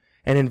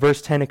 And in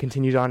verse 10 it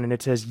continues on and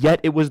it says, "Yet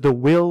it was the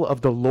will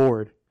of the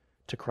Lord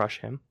to crush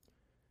him.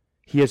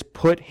 He has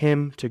put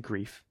him to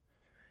grief.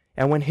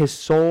 And when his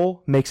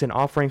soul makes an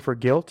offering for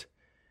guilt,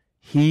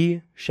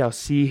 he shall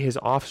see his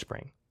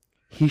offspring.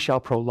 He shall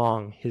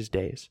prolong his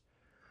days.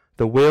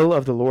 The will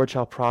of the Lord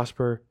shall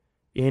prosper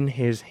in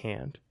his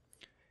hand.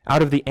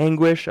 Out of the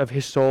anguish of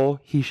his soul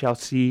he shall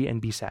see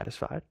and be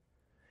satisfied.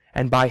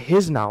 And by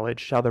his knowledge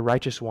shall the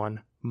righteous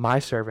one, my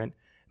servant,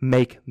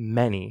 make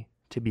many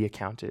to be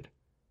accounted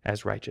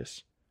as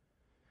righteous.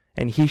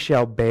 And he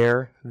shall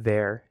bear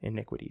their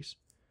iniquities."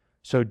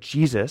 So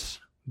Jesus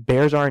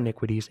bears our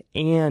iniquities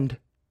and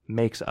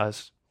makes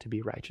us to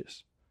be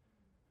righteous.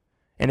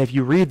 And if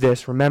you read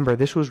this, remember,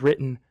 this was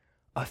written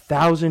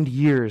 1,000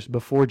 years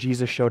before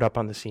Jesus showed up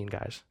on the scene,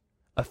 guys.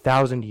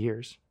 1,000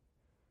 years.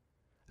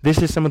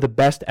 This is some of the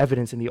best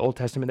evidence in the Old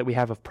Testament that we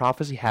have of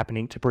prophecy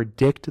happening to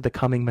predict the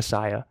coming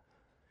Messiah.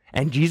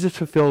 And Jesus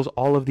fulfills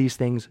all of these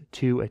things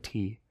to a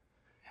T.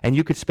 And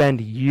you could spend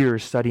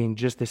years studying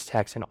just this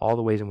text and all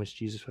the ways in which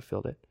Jesus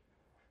fulfilled it.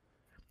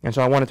 And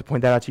so I wanted to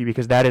point that out to you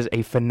because that is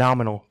a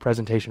phenomenal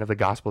presentation of the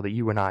gospel that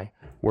you and I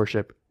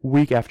worship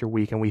week after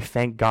week, and we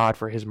thank God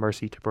for his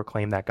mercy to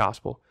proclaim that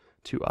gospel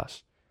to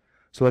us.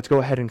 So let's go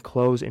ahead and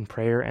close in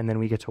prayer, and then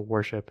we get to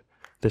worship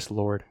this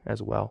Lord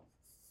as well.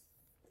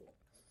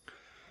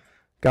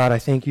 God, I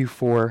thank you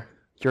for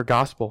your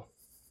gospel,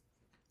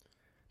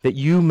 that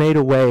you made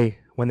a way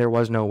when there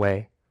was no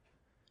way,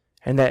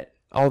 and that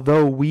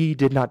although we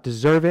did not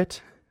deserve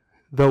it,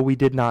 though we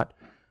did not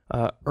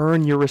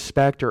earn your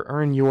respect or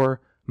earn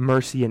your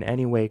mercy in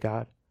any way,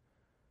 God,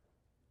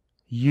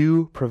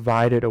 you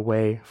provided a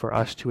way for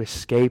us to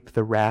escape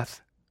the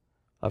wrath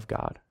of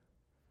God.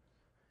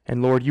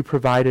 And Lord, you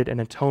provided an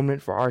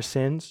atonement for our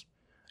sins.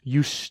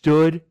 You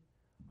stood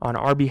on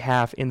our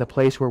behalf in the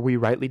place where we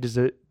rightly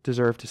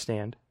deserve to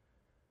stand.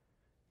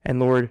 And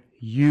Lord,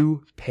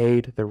 you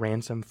paid the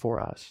ransom for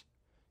us.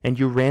 And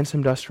you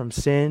ransomed us from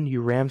sin,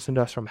 you ransomed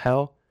us from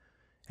hell,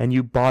 and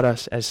you bought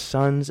us as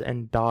sons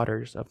and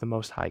daughters of the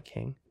Most High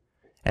King.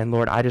 And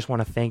Lord, I just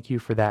want to thank you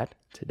for that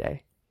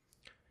today.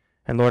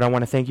 And Lord, I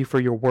want to thank you for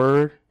your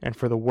word and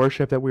for the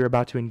worship that we are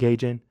about to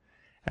engage in.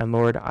 And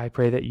Lord, I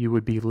pray that you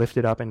would be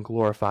lifted up and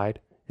glorified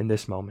in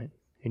this moment.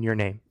 In your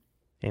name,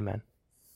 amen.